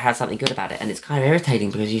know that it has something good about it, and it's kind of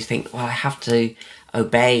irritating because you think, well, I have to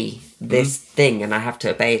obey this thing, and I have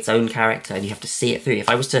to obey its own character, and you have to see it through. If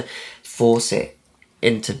I was to force it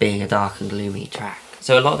into being a dark and gloomy track,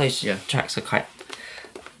 so a lot of those tracks are quite,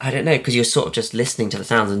 I don't know, because you're sort of just listening to the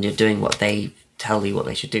sounds and you're doing what they tell you what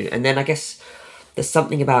they should do. And then I guess there's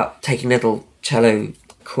something about taking little cello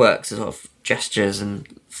quirks and sort of gestures and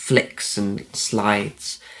flicks and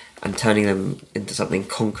slides and turning them into something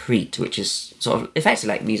concrete, which is sort of effectively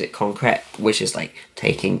like musique concrète, which is like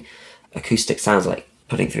taking acoustic sounds like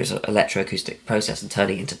putting through a sort of electroacoustic process and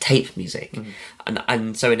turning it into tape music.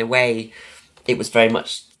 And so in a way, it was very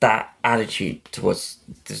much that attitude towards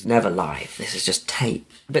this is never live, this is just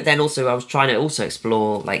tape. But then also I was trying to also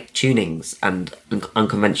explore like tunings and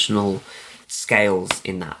unconventional scales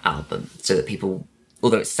in that album, so that people,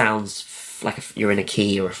 although it sounds like you're in a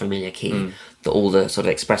key or a familiar key, that all the sort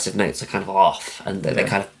of expressive notes are kind of off and they're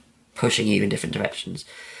kind of pushing you in different directions.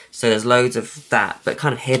 So there's loads of that, but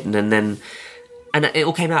kind of hidden. And it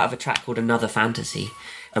all came out of a track called Another Fantasy,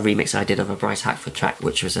 a remix I did of a Bryce Hackford track,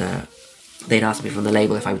 which was they'd asked me from the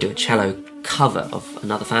label if I would do a cello cover of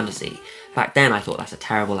Another Fantasy. Back then I thought that's a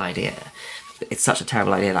terrible idea. It's such a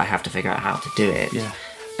terrible idea that I have to figure out how to do it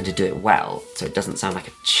and to do it well, so it doesn't sound like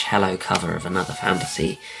a cello cover of Another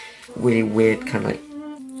Fantasy. Really weird kind of like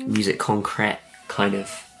musique concrète kind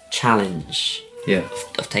of challenge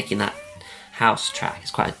of taking that house track.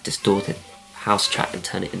 It's quite a distorted house track and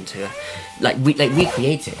turn it into a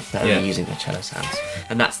recreate it, but only using the cello sounds.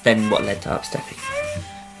 And that's then what led to Upstepping.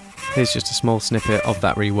 Here's just a small snippet of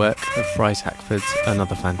that rework of Bryce Hackford's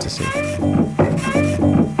Another Fantasy.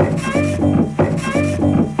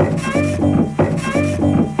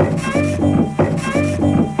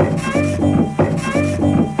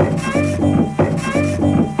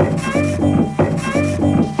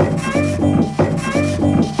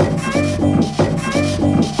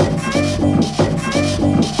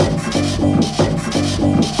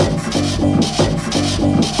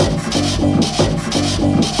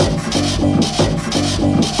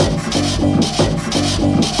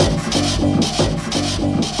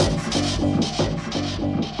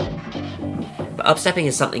 Upstepping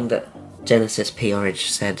is something that Genesis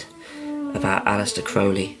P-Orridge said about Aleister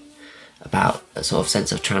Crowley, about a sort of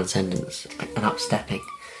sense of transcendence and upstepping.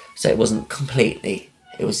 So it wasn't completely,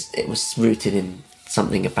 it was rooted in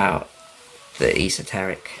something about the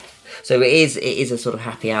esoteric. So it is a sort of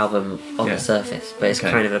happy album on the surface, but it's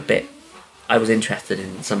kind of a bit, I was interested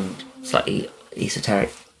in some slightly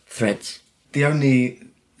esoteric threads. The only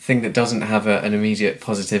thing that doesn't have an immediate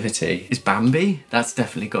positivity is Bambi. That's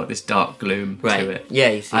definitely got this dark gloom to it. Yeah,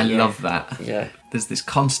 you see, I love that. Yeah. There's this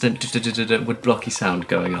constant woodblocky sound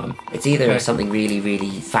going on. It's either something really, really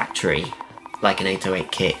factory, like an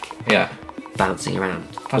 808 kick. Yeah. Bouncing around.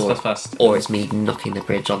 Fast. Or it's me knocking the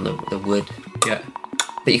bridge on the wood. Yeah.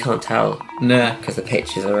 But you can't tell. No. Because the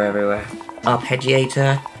pitches are everywhere.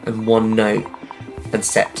 Arpeggiator and one note and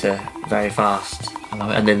set to very fast. I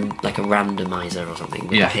love it. And then like a randomizer or something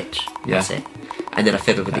with the pitch. That's it. And then I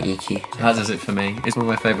fiddle with the EQ. That does it for me. It's one of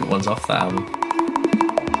my favourite ones off that album.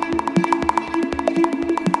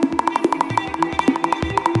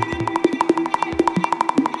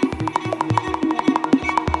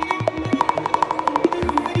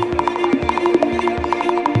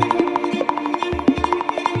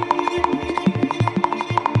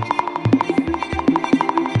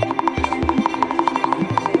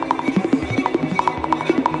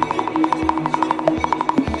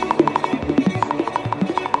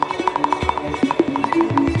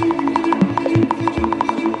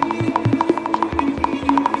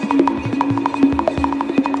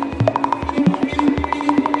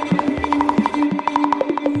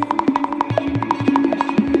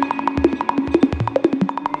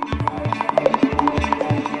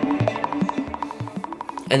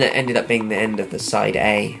 And it ended up being the end of the side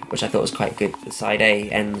A, which I thought was quite good. The side A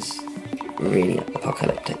ends really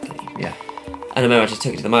apocalyptically. Yeah. And I remember I just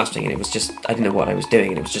took it to the mastering and it was just, I didn't know what I was doing,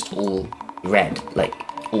 and it was just all red, like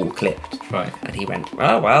all clipped. Right. And he went,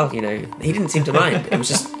 oh well, you know, he didn't seem to mind. It was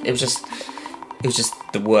just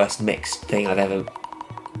the worst mixed thing I've ever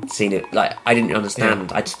seen. It like I didn't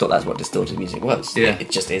understand. I just thought that's what distorted music was. Yeah. It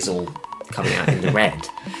just is all coming out in the red.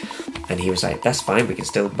 And he was like, that's fine, we can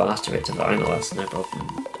still master it to vinyl, that's no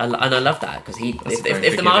problem. And I love that, because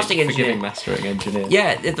if the mastering engineer... mastering engineer.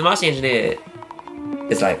 Yeah, if the mastering engineer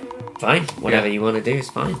is like, fine, whatever you want to do is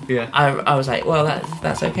fine. Yeah. I was like, well,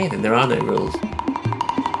 that's okay then, there are no rules.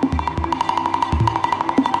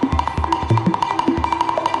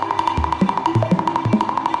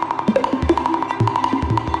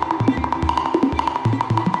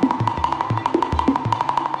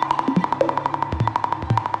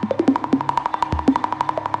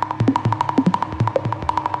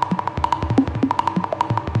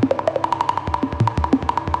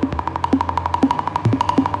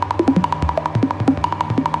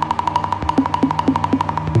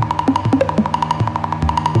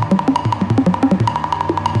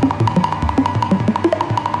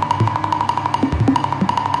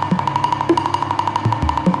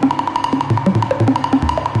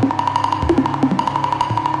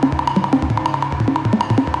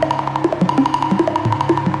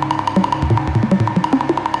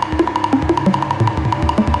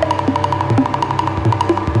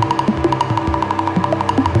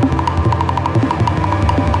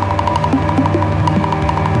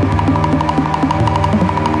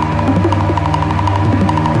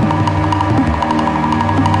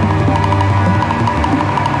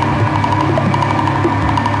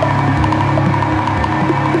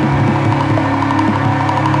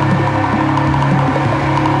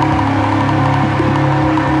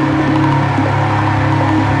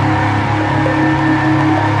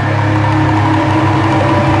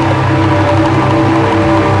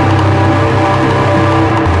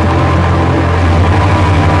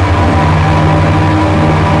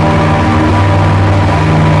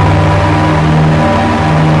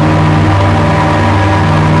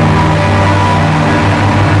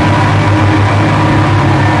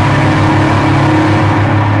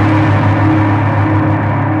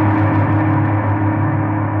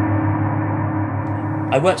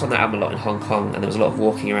 worked on that album a lot in Hong Kong, and there was a lot of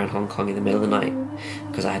walking around Hong Kong in the middle of the night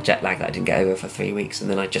because I had jet lag that I didn't get over for 3 weeks, and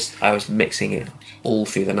then I was mixing it all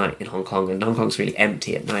through the night in Hong Kong, and Hong Kong's really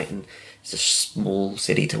empty at night, and it's a small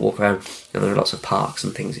city to walk around, and there are lots of parks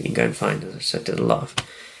and things that you can go and find, so I did a lot of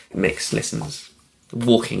mixed listens.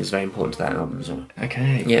 Walking is very important to that album as well.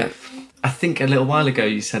 Okay. Yeah. I think a little while ago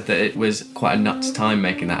you said that it was quite a nuts time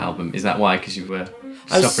making that album. Is that why? Because you were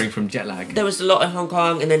suffering from jet lag? There was a lot in Hong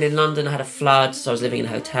Kong, and then in London I had a flood, so I was living in a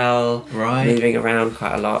hotel, moving around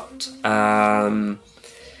quite a lot.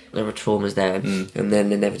 There were traumas there, and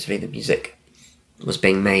then inevitably the music was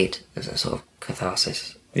being made as a sort of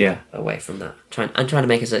catharsis. Yeah. Away from that. I'm trying to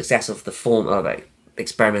make a success of the form of like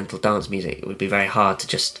experimental dance music. It would be very hard to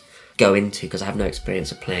just go into because I have no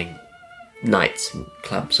experience of playing nights and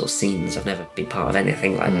clubs or scenes. I've never been part of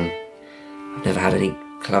anything like that. I've never had any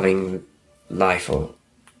clubbing life or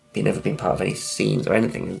never been part of any scenes or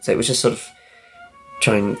anything. So it was just sort of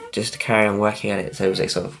trying just to carry on working at it. So it was like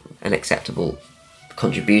sort of an acceptable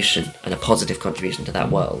contribution and a positive contribution to that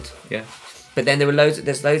world. Yeah. But then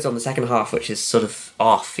there's loads on the second half which is sort of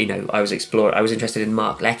off, you know. I was interested in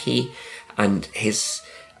Mark Leckie and his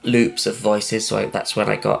loops of voices, so that's when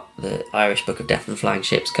I got the Irish Book of Death and Flying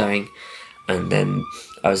Ships going, and then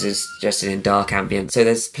I was interested in dark ambient. So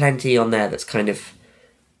there's plenty on there that's kind of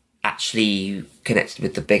actually connected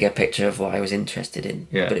with the bigger picture of what I was interested in.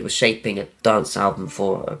 Yeah. But it was shaping a dance album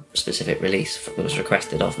for a specific release that was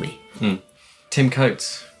requested of me. Tim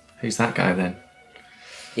Coates, who's that guy then?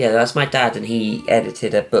 Yeah, that's my dad, and he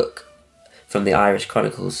edited a book from the Irish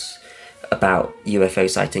Chronicles about UFO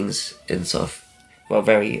sightings in sort of, well,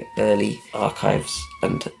 very early archives,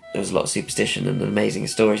 and there was a lot of superstition and amazing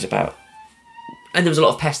stories about. And there was a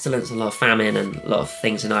lot of pestilence and a lot of famine and a lot of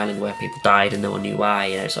things in Ireland where people died and no one knew why,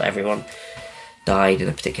 you know, so everyone died in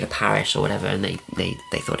a particular parish or whatever, and they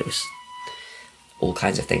thought it was all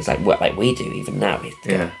kinds of things like we do even now. We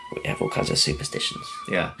have all kinds of superstitions.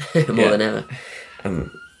 Yeah. More than ever.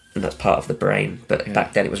 And that's part of the brain. But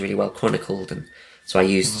back then it was really well chronicled, and so I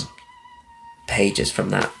used pages from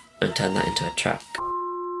that and turned that into a track.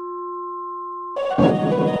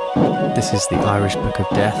 This is the Irish Book of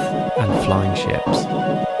Death and Flying Ships.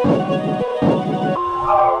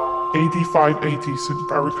 AD 580, St.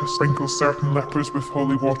 Baracus sprinkles certain lepers with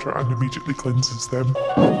holy water and immediately cleanses them.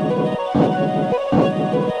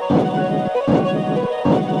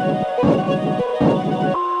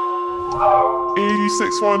 AD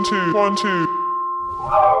 612,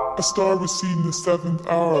 a star was seen the 7th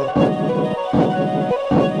hour.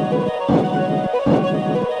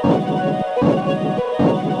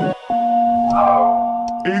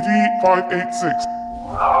 AD 586,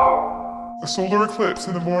 a solar eclipse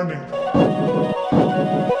in the morning.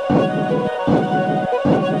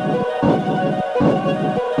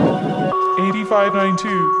 AD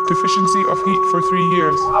 592, deficiency of heat for 3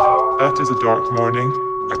 years. That is a dark morning,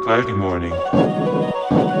 a cloudy morning.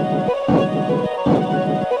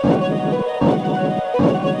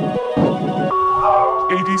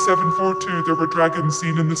 AD 742, there were dragons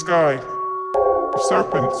seen in the sky.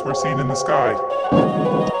 Serpents were seen in the sky.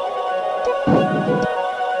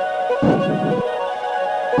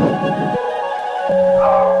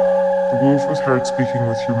 The wolf was heard speaking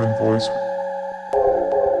with human voice,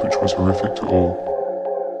 which was horrific to all.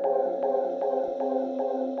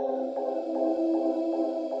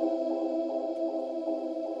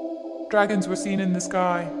 Dragons were seen in the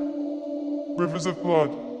sky. Rivers of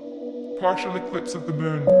blood. Partial eclipse of the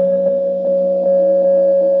moon.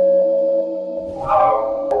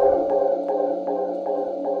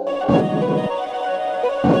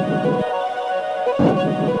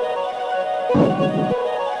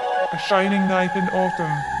 A shining night in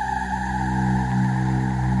autumn.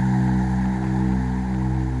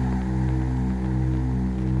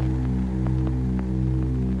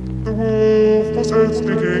 The wolf was heard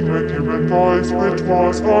speaking with human voice, which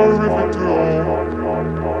was horrific to all.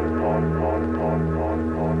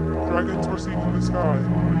 Dragons were seen in the sky.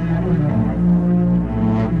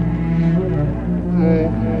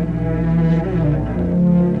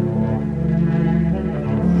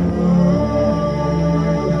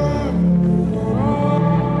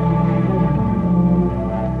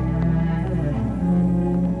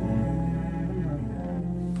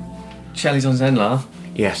 Shelley's on Zenlar.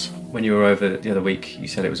 Yes. When you were over the other week, you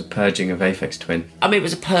said it was a purging of Aphex Twin. I mean, it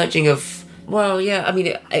was a purging of... Well, yeah, I mean,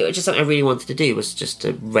 it was just something I really wanted to do, was just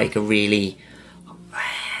to make a really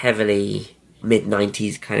heavily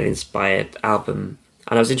mid-90s kind of inspired album.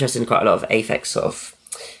 And I was interested in quite a lot of Aphex sort of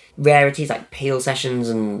rarities, like Peel sessions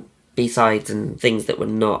and B-sides and things that were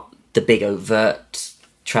not the big overt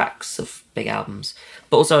tracks of big albums.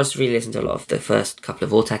 But also I was really listening to a lot of the first couple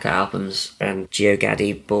of Autechre albums and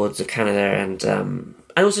GeoGaddy, Boards of Canada, and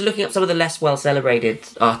also looking up some of the less well-celebrated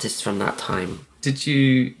artists from that time. Did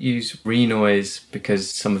you use Renoise because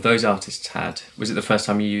some of those artists had? Was it the first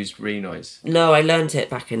time you used Renoise? No, I learned it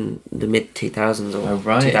back in the mid-2000s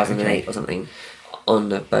or 2008 or something on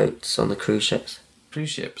the boats, on the cruise ships. Cruise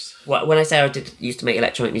ships? Well, when I say I used to make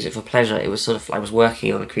electronic music for pleasure, it was sort of, I was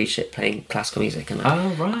working on a cruise ship playing classical music, and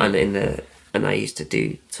I used to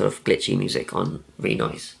do sort of glitchy music on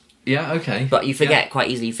Renoise. Yeah, okay. But you forget quite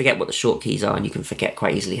easily, you forget what the short keys are, and you can forget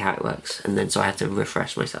quite easily how it works. And then so I had to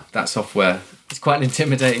refresh myself. That software, it's quite an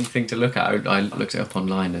intimidating thing to look at. I looked it up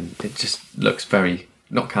online and it just looks very,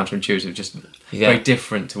 not counterintuitive, just very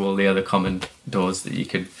different to all the other common DAWs that you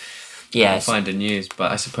could find and use.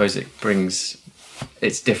 But I suppose it brings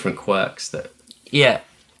its different quirks that... Yeah,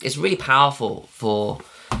 it's really powerful for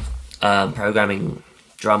programming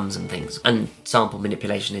drums and things, and sample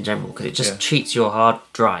manipulation in general, because it just treats your hard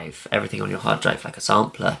drive, everything on your hard drive, like a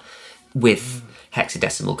sampler with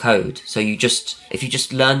hexadecimal code. So if you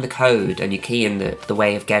just learn the code and you key in the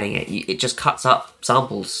way of getting it, it just cuts up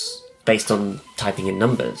samples based on typing in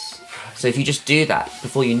numbers. So if you just do that,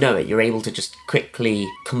 before you know it, you're able to just quickly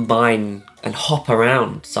combine and hop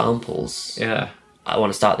around samples. Yeah. I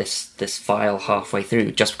want to start this file halfway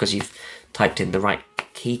through just because you've typed in the right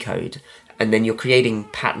key code. And then you're creating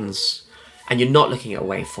patterns, and you're not looking at a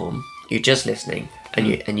waveform. You're just listening, and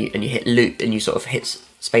you hit loop, and you sort of hit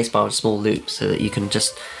spacebar and small loops so that you can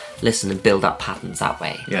just listen and build up patterns that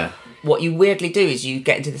way. Yeah. What you weirdly do is you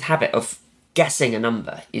get into this habit of guessing a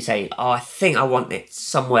number. You say, "Oh, I think I want it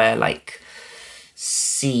somewhere like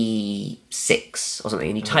C6 or something,"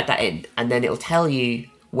 and you type that in, and then it'll tell you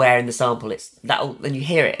where in the sample it's that. Then you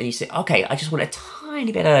hear it, and you say, "Okay, I just want a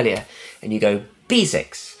tiny bit earlier," and you go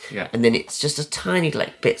B6. Yeah. And then it's just a tiny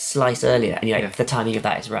bit slice earlier, and you're like, the timing of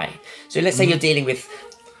that is right. So let's say you're dealing with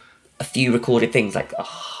a few recorded things like a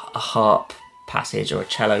harp passage or a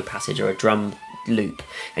cello passage or a drum loop,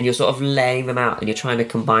 and you're sort of laying them out and you're trying to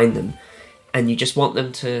combine them, and you just want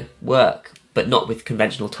them to work, but not with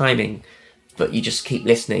conventional timing, but you just keep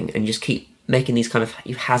listening and you just keep making these kind of,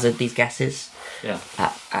 you hazard these guesses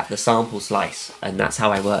at the sample slice, and that's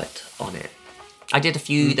how I worked on it. I did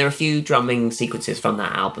there are a few drumming sequences from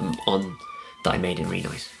that album that I made in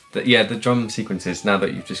Renoise. The drum sequences, now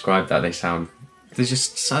that you've described that, there's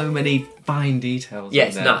just so many fine details. Yeah,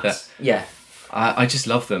 it's nuts. I just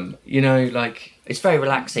love them. You know, like... It's very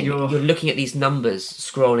relaxing. You're looking at these numbers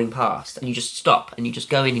scrolling past, and you just stop, and you just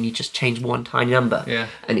go in and you just change one tiny number. Yeah.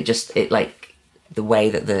 And it like, the way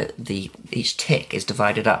that the each tick is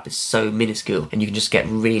divided up is so minuscule, and you can just get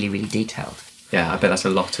really, really detailed. Yeah, I bet that's a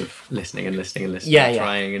lot of listening and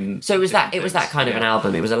trying and... So it was that kind of an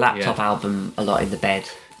album. It was a laptop album, a lot in the bed.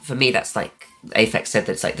 For me, that's like, Aphex said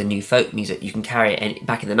that it's like the new folk music. You can carry it,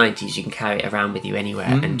 back in the 90s, you can carry it around with you anywhere,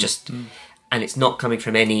 and it's not coming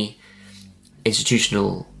from any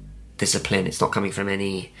institutional discipline, it's not coming from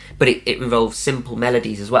any... But it involves simple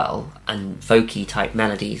melodies as well, and folky type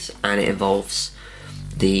melodies, and it involves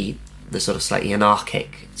the sort of slightly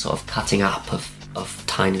anarchic sort of cutting up of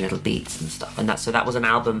tiny little beats and stuff, and that was an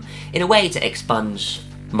album in a way to expunge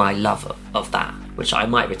my love of that, which I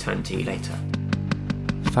might return to later.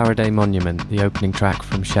 Faraday Monument, the opening track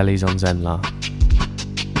from Shelley's on Zenlar.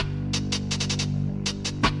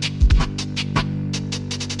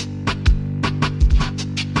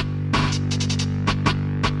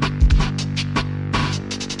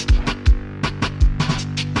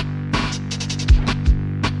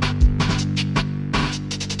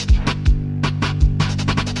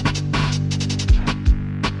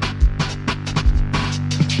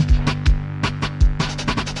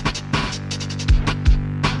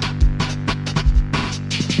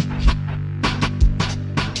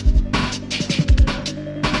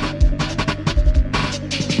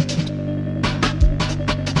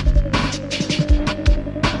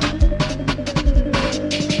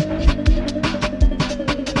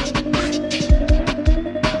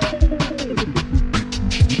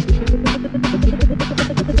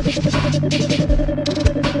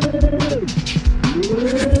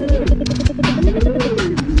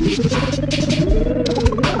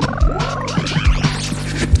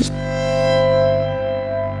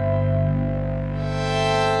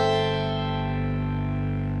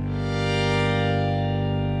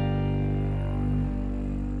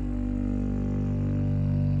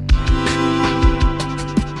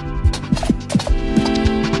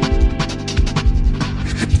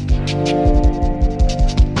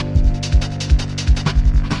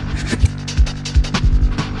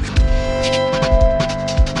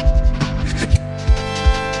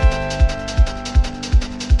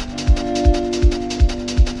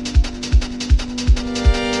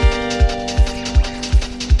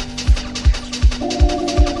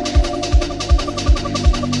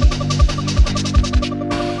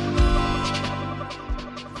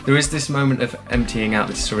 There is this moment of emptying out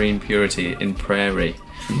this serene purity in Prairie.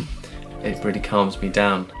 It really calms me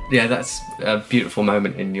down. Yeah, that's a beautiful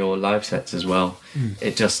moment in your live sets as well.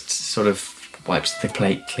 It just sort of wipes the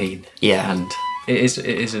plate clean. Yeah. And it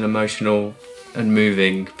is an emotional and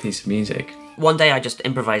moving piece of music. One day I just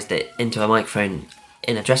improvised it into a microphone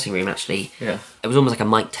in a dressing room, actually. Yeah. It was almost like a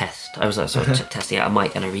mic test. I was sort of testing out a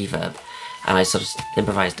mic and a reverb, and I sort of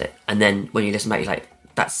improvised it. And then when you listen back, you're like,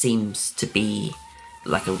 that seems to be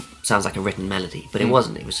sounds like a written melody, but it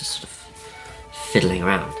wasn't. It was just sort of fiddling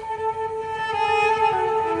around.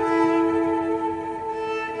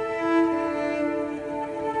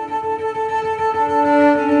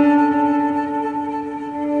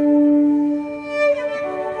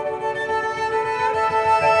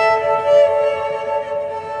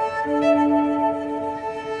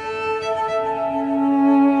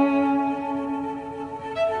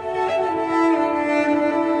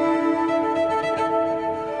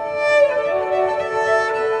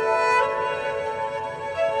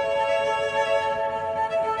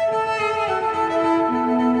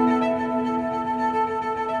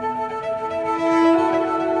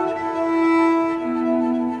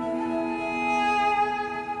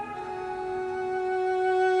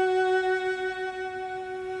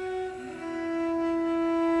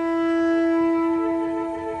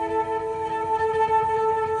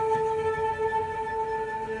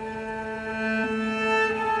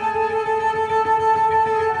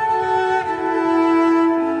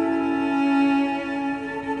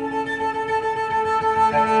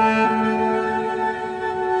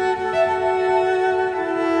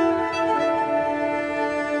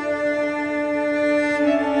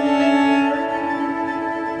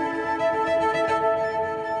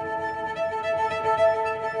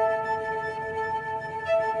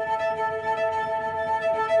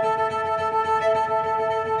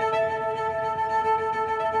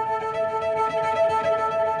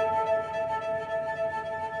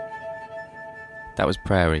 That was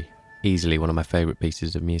Prairie, easily one of my favourite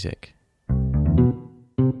pieces of music.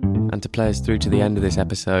 And to play us through to the end of this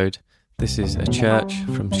episode, this is A Church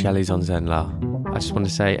from Shelley's on Zenla. I just want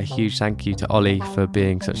to say a huge thank you to Ollie for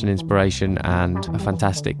being such an inspiration and a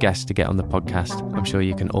fantastic guest to get on the podcast. I'm sure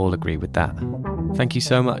you can all agree with that. Thank you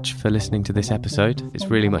so much for listening to this episode. It's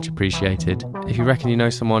really much appreciated. If you reckon you know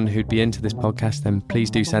someone who'd be into this podcast, then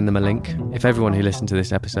please do send them a link. If everyone who listened to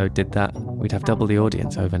this episode did that, we'd have double the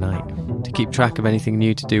audience overnight. To keep track of anything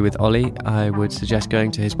new to do with Ollie, I would suggest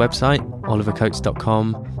going to his website,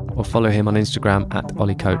 olivercoates.com, or follow him on Instagram at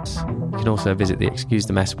Ollie Coates. You can also visit the Excuse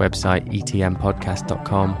the Mess website,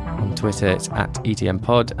 etmpodcast.com. On Twitter, it's at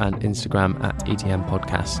etmpod, and Instagram at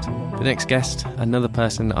etmpodcast. The next guest, another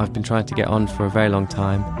person I've been trying to get on for a very long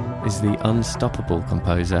time, is the unstoppable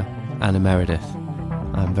composer, Anna Meredith.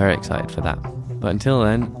 I'm very excited for that. But until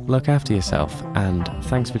then, look after yourself, and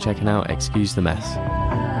thanks for checking out Excuse the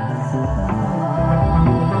Mess.